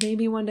because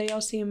maybe one day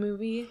I'll see a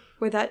movie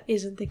where that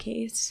isn't the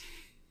case.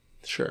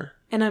 Sure.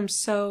 And I'm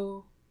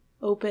so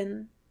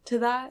open to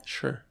that.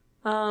 Sure.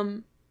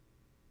 I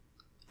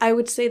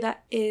would say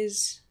that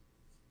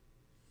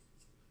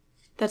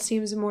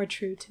seems more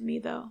true to me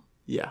though.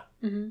 Yeah.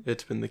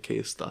 It's been the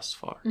case thus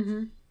far.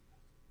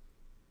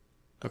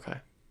 Okay.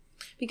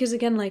 Because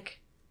again,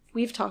 like,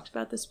 we've talked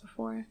about this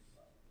before,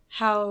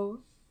 how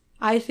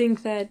I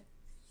think that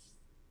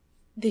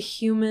the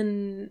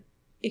human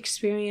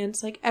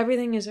experience, like,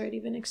 everything has already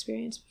been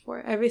experienced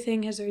before.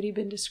 Everything has already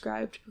been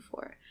described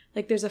before.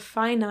 Like, there's a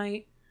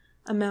finite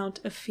amount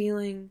of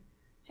feeling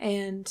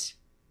and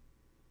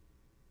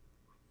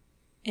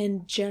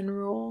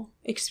general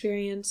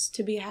experience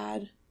to be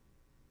had.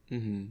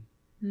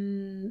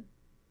 And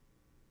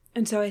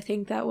so I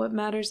think that what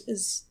matters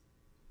is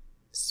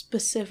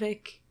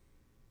specific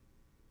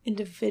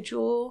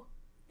individual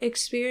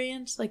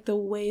experience, like the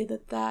way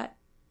that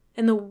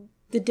and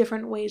the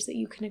different ways that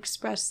you can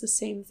express the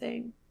same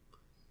thing.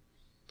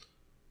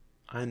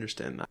 I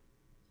understand that.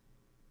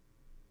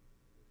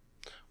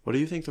 What do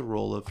you think the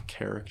role of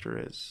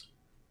character is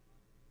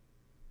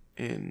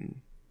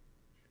in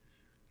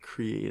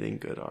creating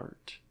good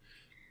art?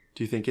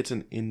 Do you think it's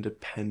an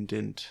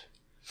independent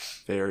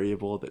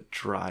variable that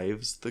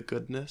drives the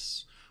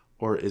goodness,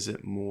 or is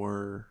it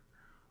more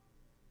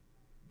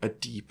a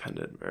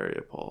dependent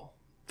variable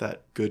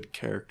that good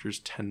characters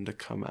tend to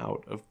come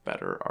out of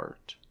better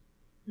art?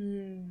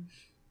 I'm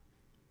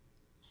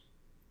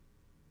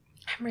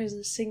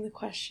resisting the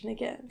question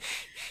again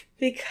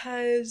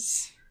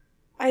because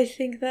I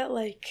think that,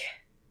 like,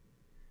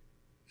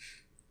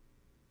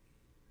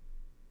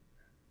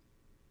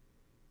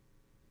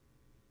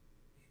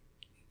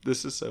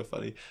 this is so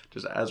funny.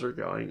 Just as we're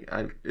going,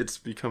 it's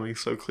becoming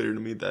so clear to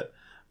me that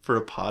for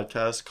a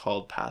podcast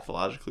called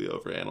Pathologically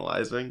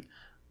Overanalyzing,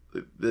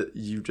 that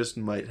you just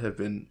might have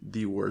been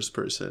the worst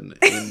person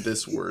in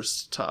this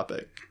worst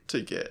topic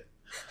to get.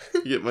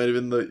 It might have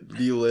been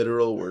the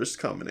literal worst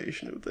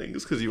combination of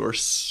things, because you are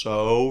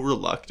so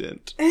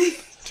reluctant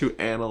to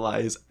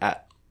analyze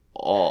at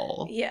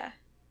all. Yeah.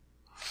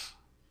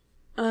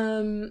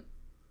 Well,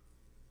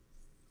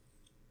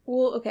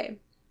 okay.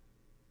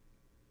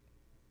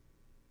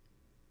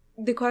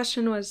 The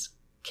question was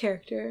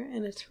character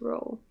and its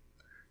role.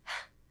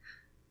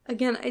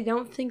 Again, I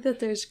don't think that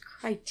there's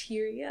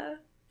criteria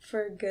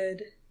for a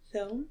good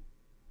film.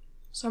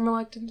 So I'm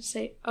reluctant to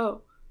say,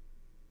 oh,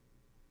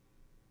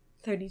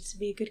 there needs to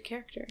be a good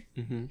character.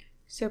 Mm-hmm.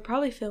 So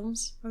probably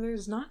films where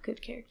there's not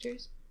good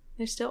characters.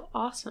 They're still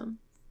awesome.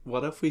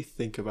 What if we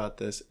think about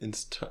this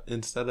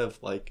instead of,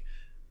 like,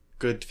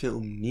 good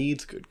film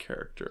needs good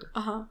character?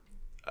 Uh-huh.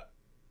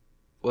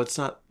 Let's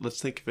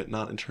think of it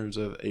not in terms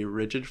of a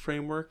rigid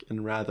framework,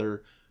 and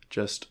rather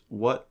just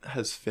what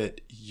has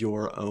fit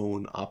your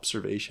own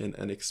observation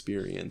and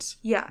experience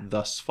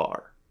thus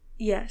far.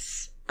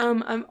 Yes.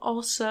 I'm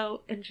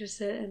also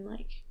interested in,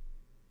 like,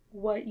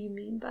 what you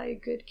mean by a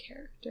good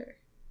character.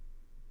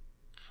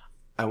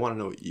 I want to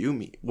know what you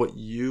mean. What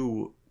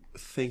you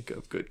think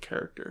of good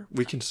character.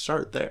 We can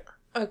start there.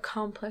 A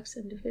complex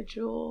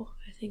individual,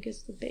 I think,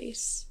 is the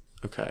base.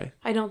 Okay.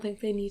 I don't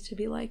think they need to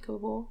be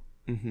likable.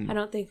 Mm-hmm. I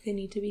don't think they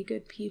need to be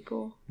good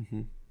people.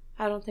 Mm-hmm.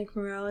 I don't think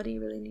morality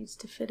really needs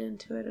to fit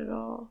into it at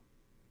all.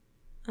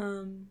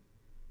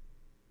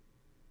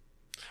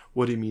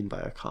 What do you mean by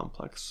a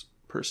complex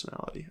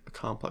personality? A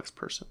complex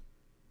person?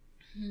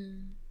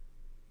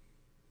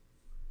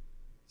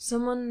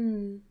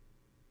 Someone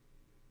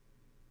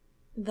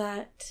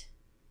that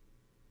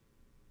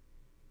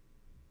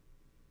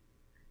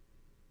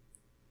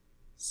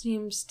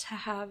seems to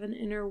have an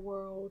inner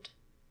world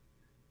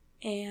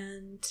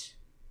and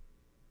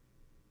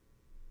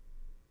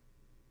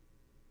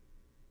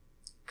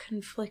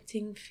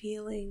conflicting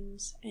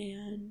feelings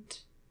and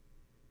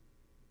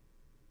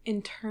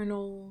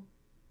internal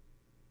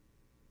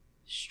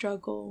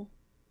struggle.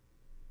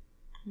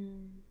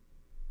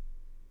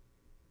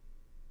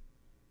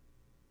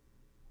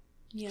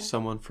 Yeah.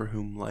 Someone for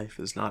whom life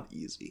is not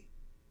easy.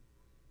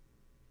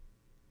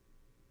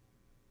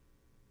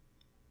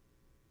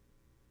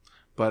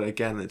 But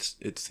again,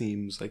 it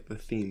seems like the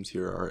themes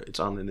here are, it's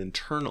on an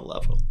internal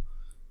level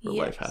where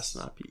life has to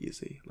not be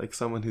easy. Like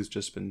someone who's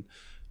just been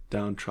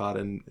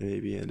downtrodden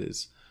maybe and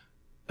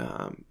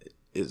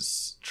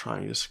is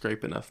trying to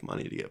scrape enough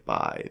money to get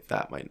by,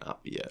 that might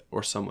not be it.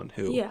 Or someone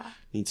who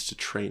needs to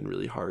train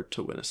really hard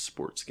to win a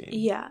sports game.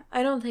 Yeah,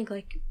 I don't think,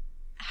 like,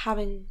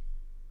 having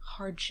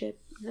hardship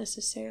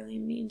necessarily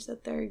means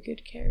that they're a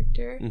good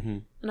character. Mm-hmm.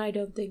 And I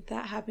don't think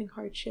that having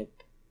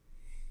hardship,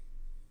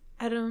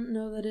 I don't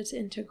know that it's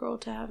integral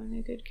to having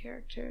a good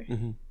character.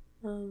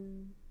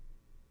 Mm-hmm.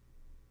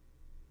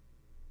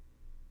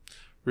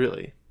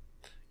 Really?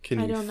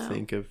 Can you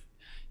think of...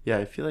 Yeah,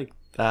 I feel like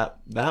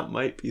that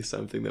might be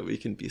something that we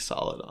can be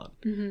solid on.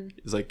 Mm-hmm.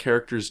 Is like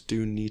characters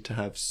do need to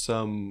have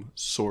some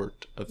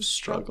sort of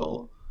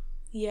struggle.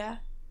 Yeah.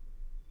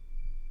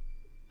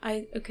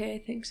 I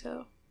think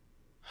so.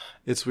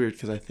 It's weird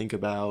because I think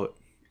about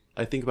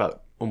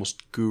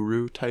almost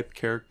guru type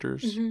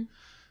characters. Mm-hmm.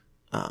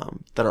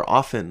 That are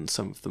often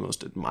some of the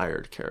most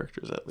admired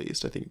characters, at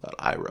least. I think about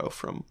Iroh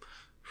from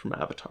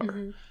Avatar.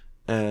 Mm-hmm.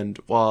 And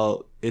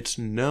while it's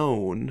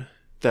known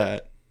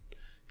that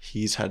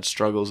he's had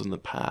struggles in the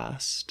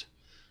past,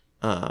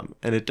 and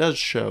it does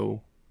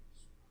show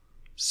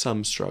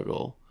some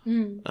struggle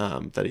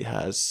that he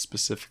has,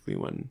 specifically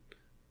when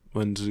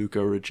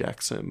Zuko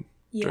rejects him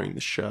during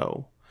the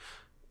show.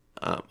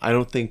 I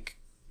don't think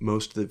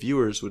most of the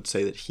viewers would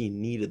say that he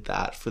needed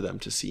that for them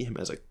to see him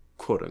as a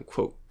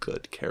quote-unquote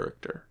good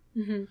character.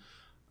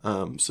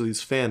 Mm-hmm. So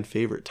these fan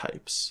favorite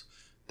types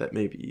that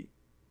maybe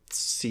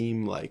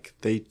seem like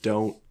they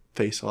don't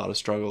face a lot of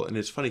struggle, and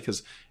it's funny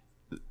because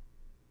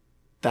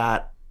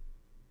that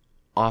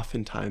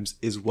oftentimes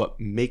is what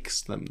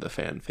makes them the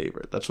fan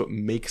favorite. That's what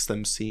makes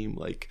them seem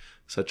like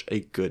such a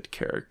good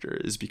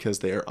character, is because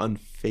they are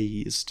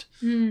unfazed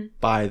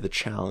by the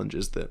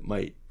challenges that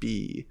might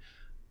be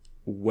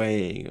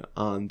weighing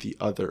on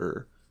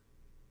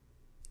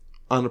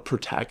on a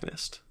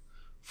protagonist,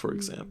 for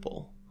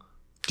example.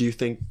 Do you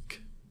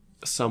think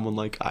someone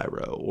like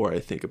Iroh, or I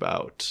think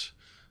about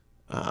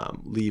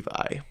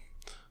Levi,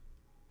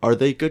 are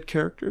they good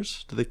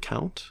characters? Do they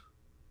count?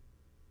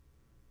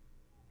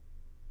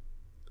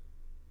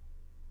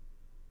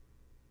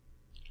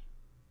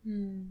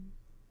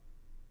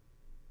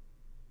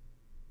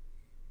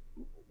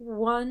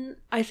 One,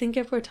 I think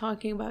if we're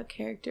talking about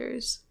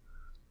characters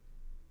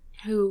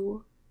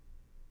who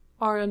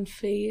are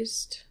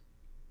unfazed,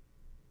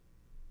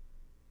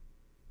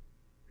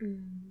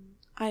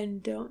 I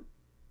don't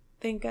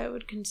think I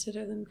would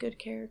consider them good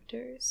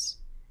characters.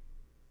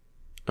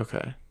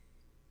 Okay.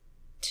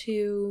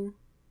 Two,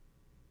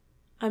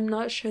 I'm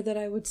not sure that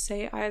I would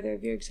say either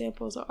of your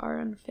examples are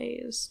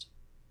unfazed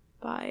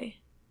by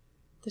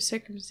the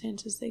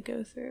circumstances they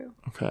go through.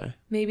 Okay.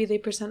 Maybe they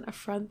present a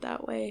front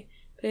that way,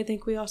 but I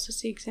think we also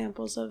see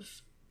examples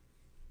of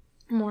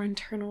more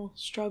internal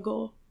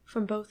struggle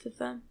from both of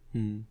them.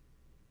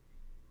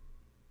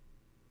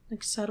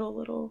 Like subtle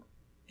little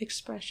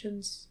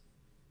expressions.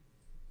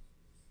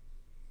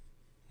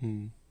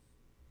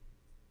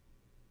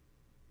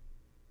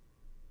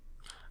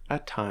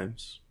 At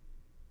times.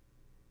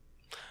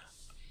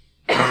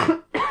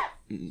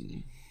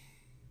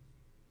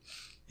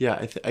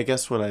 Yeah, I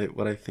guess what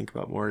I think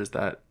about more is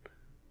that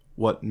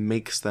what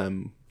makes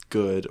them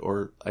good,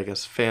 or I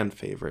guess fan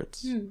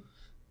favorites,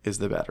 is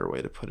the better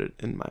way to put it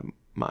in my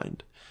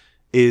mind,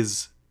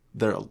 is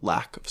their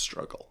lack of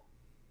struggle.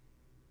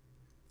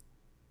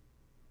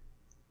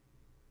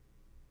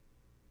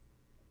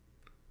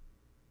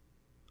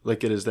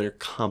 Like, it is their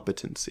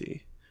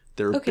competency,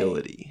 their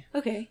ability.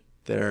 Okay.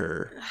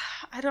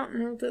 I don't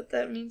know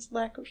that means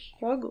lack of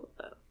struggle,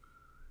 though.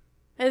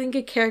 I think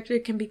a character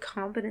can be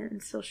competent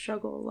and still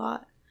struggle a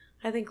lot.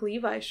 I think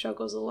Levi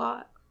struggles a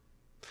lot.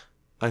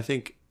 I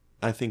think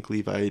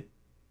Levi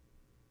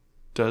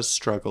does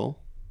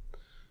struggle,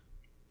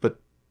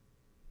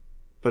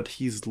 but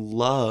he's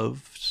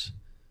loved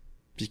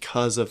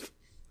because of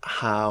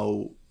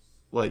how,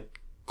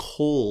 like,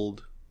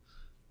 cold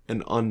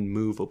and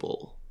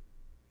unmovable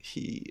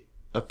he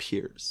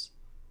appears.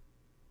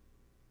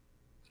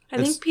 I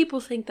think people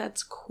think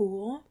that's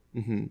cool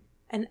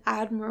and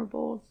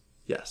admirable.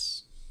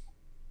 Yes.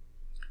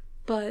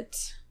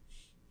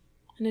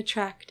 And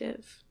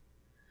attractive.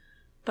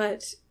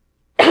 But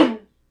I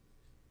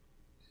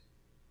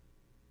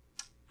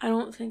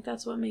don't think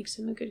that's what makes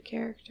him a good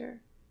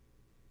character.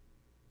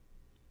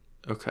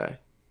 Okay.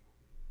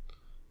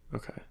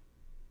 I'm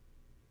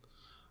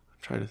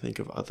trying to think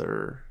of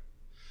other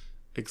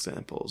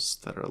examples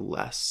that are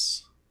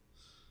less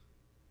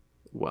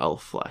well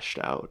fleshed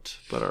out,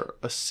 but are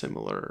a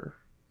similar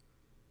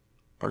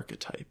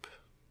archetype.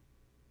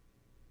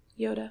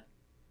 Yoda.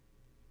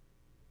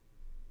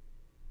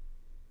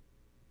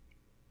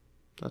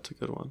 That's a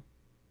good one.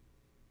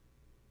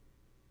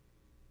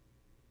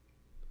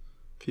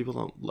 People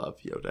don't love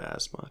Yoda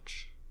as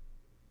much.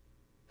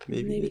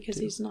 Maybe because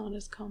he's not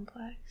as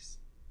complex.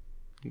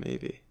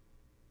 Maybe.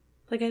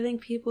 Like, I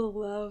think people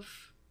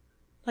love,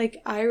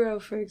 like,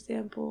 Iroh, for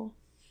example,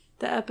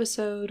 the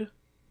episode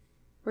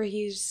where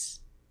he's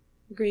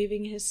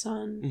grieving his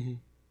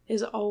son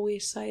is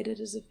always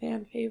cited as a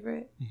fan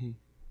favorite.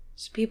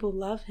 So people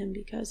love him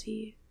because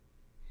he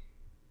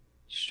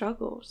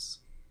struggles.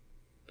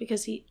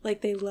 Because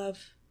they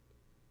love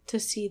to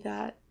see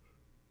that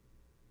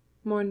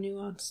more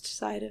nuanced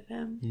side of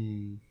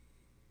him.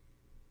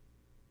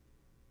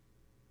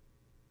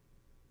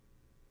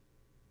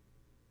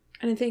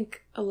 And I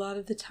think a lot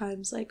of the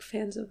times, like,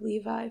 fans of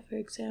Levi, for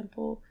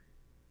example,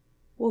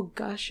 will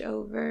gush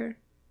over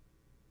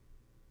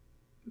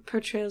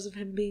portrayals of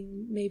him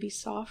being maybe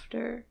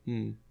softer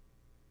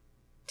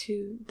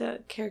to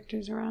the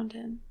characters around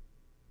him.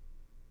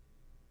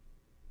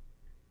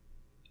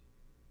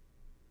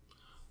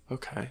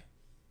 Okay.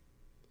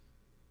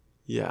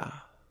 Yeah.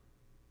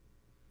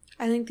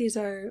 I think these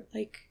are,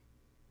 like,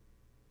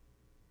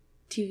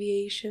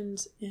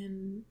 deviations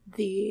in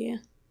the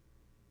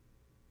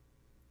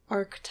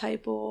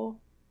archetypal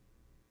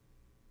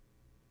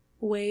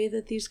way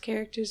that these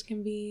characters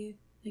can be,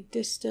 like,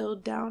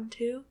 distilled down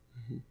to,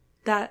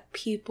 that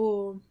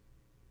people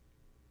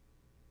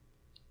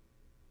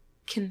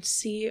can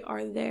see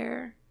are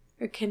there,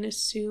 or can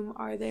assume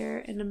are there,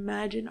 and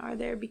imagine are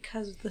there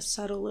because of the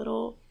subtle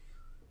little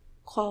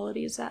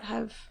qualities that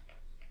have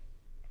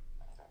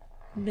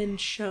been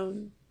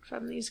shown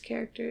from these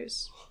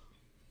characters.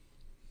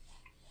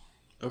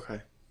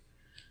 Okay.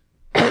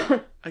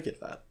 I get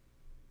that.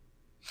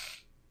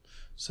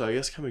 So I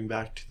guess coming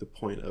back to the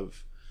point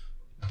of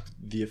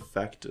the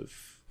effect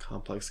of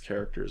complex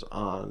characters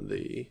on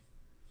the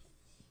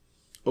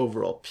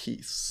overall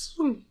piece.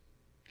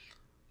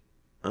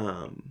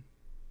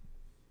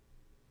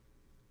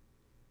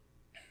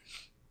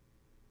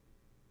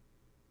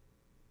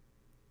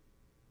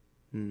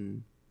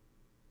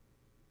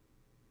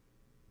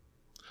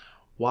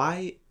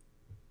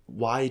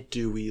 Why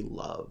do we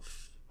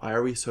love? Why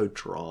are we so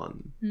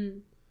drawn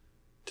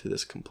to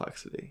this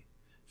complexity?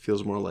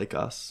 Feels more like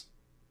us.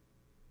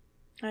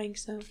 I think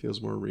so.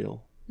 Feels more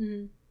real.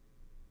 I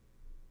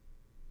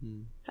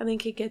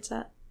think it gets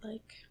at,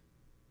 like,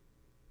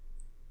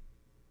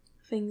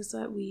 things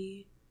that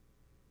we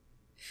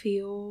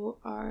feel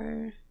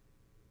are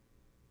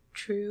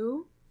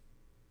true.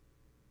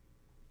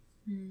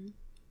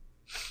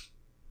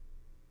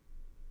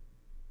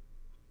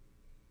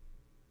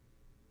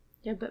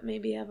 Yeah, but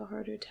maybe have a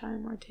harder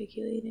time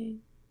articulating.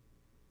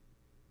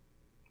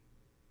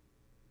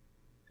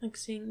 Like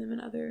seeing them in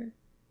other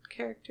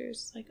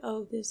characters. Like,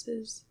 oh, this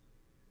is...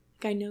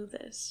 Like, I know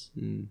this.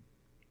 Mm.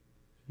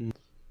 Mm.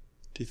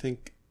 Do you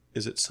think...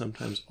 Is it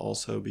sometimes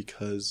also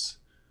because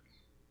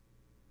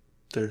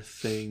they're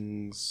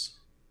things...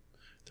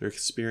 They're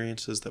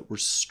experiences that we're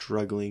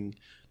struggling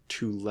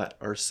to let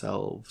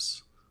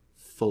ourselves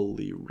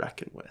fully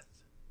reckon with?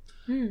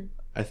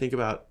 I think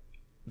about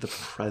the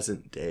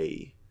present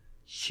day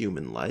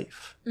human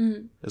life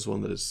as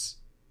one that is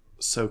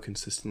so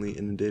consistently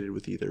inundated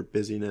with either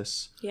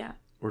busyness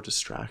or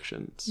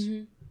distractions.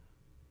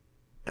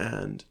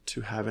 And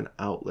to have an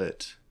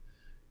outlet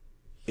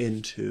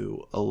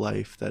into a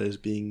life that is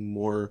being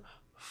more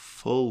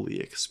fully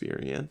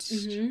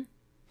experienced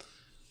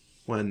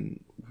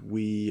when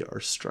we are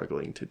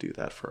struggling to do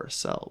that for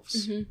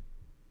ourselves.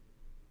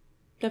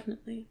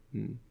 Definitely.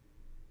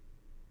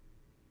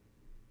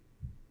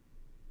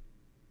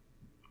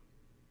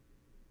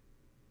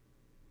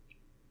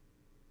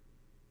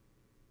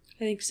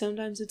 I think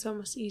sometimes it's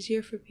almost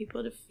easier for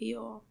people to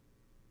feel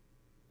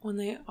when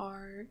they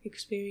are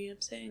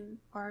experiencing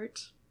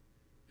art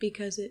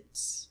because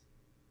it's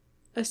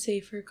a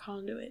safer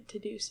conduit to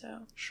do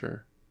so.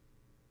 Sure.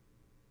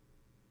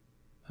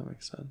 That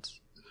makes sense.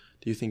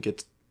 Do you think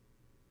it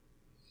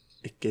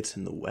gets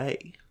in the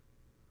way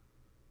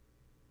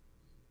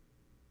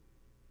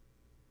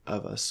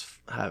of us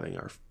having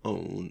our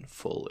own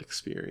full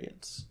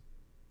experience?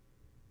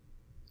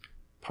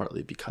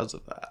 Partly because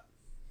of that.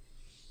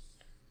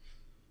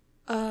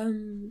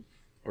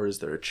 Or is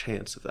there a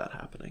chance of that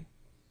happening?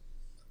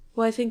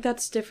 Well, I think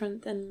that's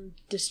different than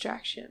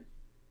distraction.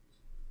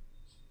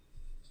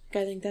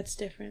 I think that's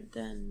different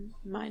than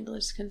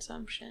mindless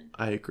consumption.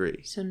 I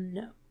agree. So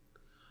no.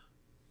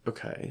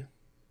 Okay.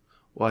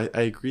 Well,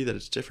 I agree that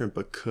it's different,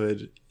 but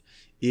could,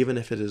 even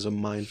if it is a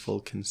mindful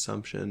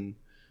consumption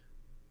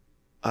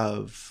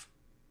of,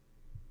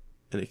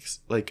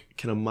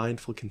 can a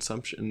mindful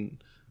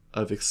consumption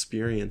of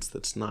experience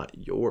that's not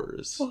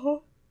yours,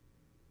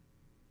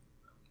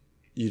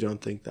 you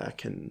don't think that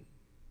can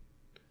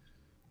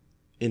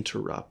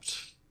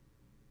interrupt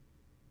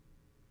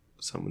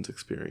someone's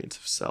experience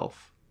of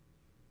self?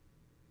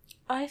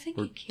 I think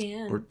you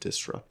can. Or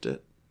disrupt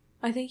it?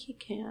 I think you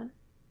can.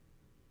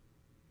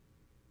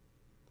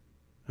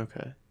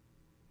 Okay.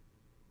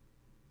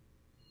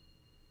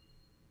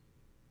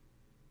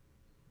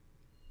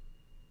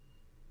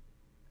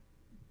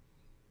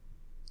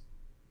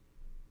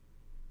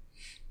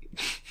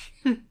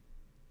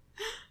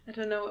 I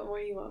don't know what more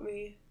you want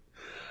me.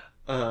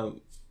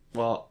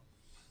 Well,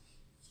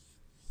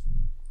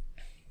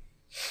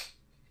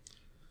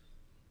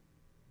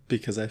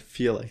 because I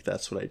feel like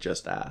that's what I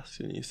just asked,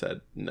 and you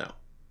said no.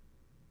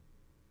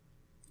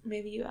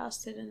 Maybe you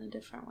asked it in a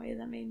different way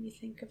that made me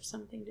think of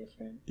something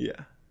different.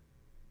 Yeah.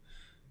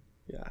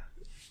 Yeah.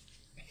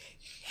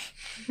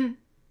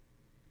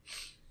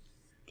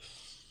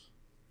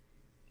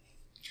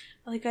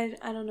 Like,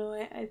 I don't know,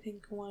 I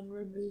think one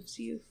removes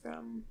you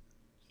from,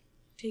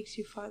 takes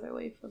you farther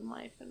away from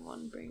life, and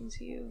one brings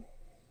you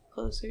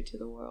closer to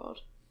the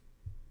world.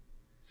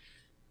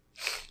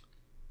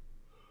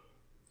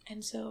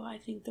 And so I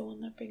think the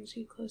one that brings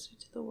you closer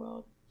to the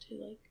world, to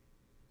like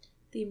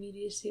the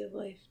immediacy of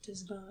life,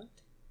 does not,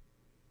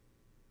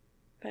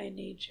 by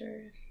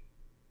nature,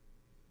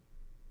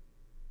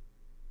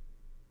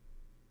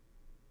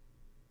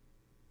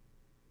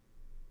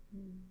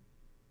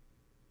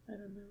 I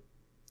don't know.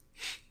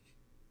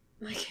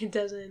 Like, it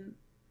doesn't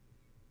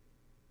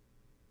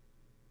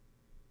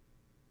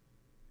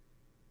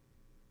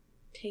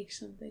take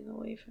something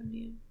away from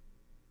you.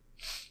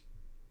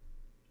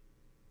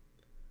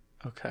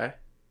 Okay.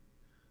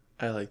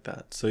 I like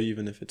that. So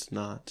even if it's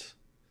not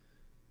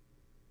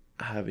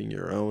having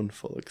your own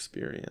full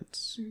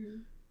experience,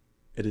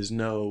 it is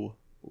no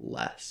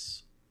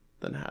less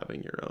than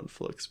having your own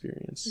full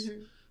experience,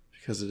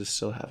 because it is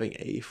still having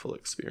a full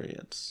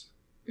experience.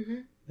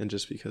 And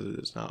just because it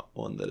is not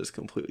one that is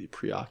completely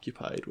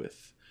preoccupied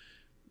with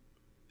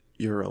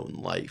your own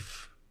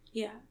life,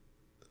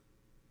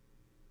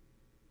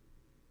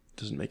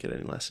 doesn't make it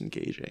any less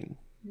engaging.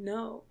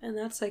 No, and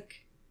that's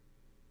like,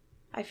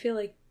 I feel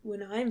like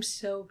when I'm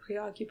so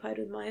preoccupied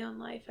with my own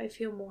life, I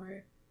feel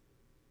more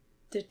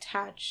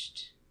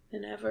detached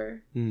than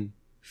ever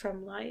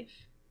from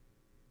life.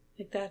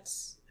 Like,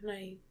 that's, and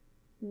I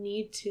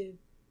need to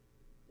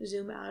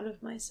zoom out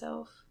of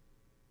myself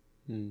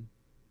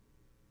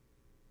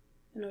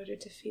in order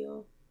to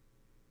feel,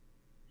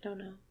 I don't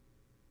know,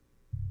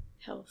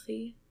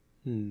 healthy.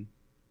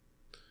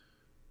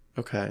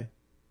 Okay.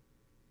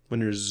 When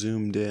you're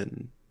zoomed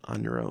in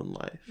on your own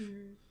life,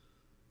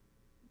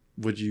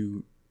 would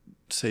you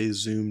say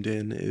zoomed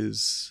in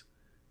is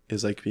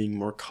like being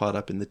more caught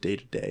up in the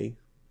day-to-day?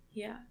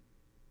 Yeah.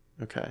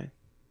 Okay.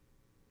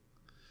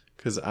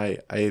 Because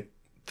I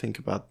think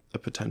about a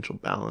potential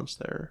balance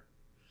there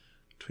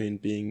between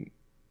being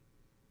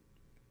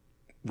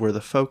where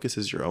the focus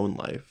is your own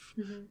life,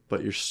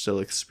 but you're still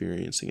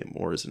experiencing it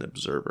more as an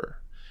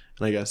observer.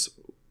 And I guess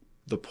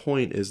the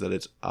point is that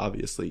it's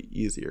obviously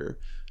easier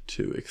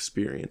to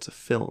experience a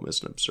film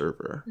as an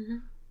observer,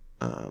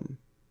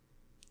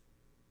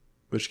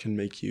 which can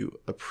make you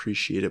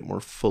appreciate it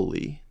more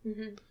fully,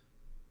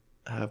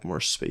 have more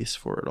space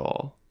for it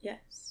all.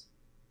 Yes.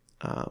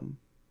 And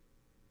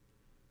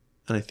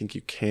I think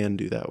you can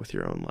do that with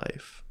your own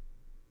life,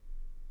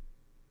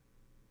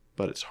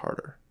 but it's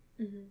harder.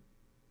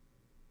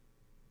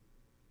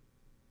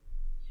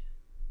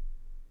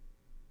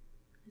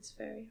 It's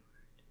very hard.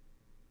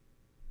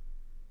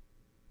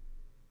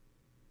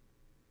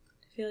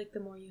 I feel like the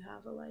more you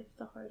have a life,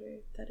 the harder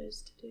that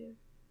is to do.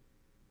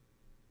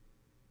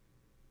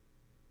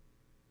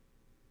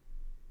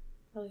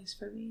 At least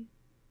for me.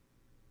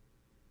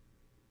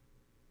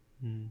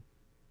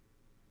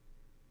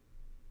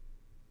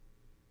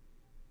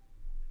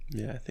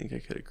 Yeah, I think I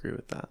could agree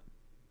with that.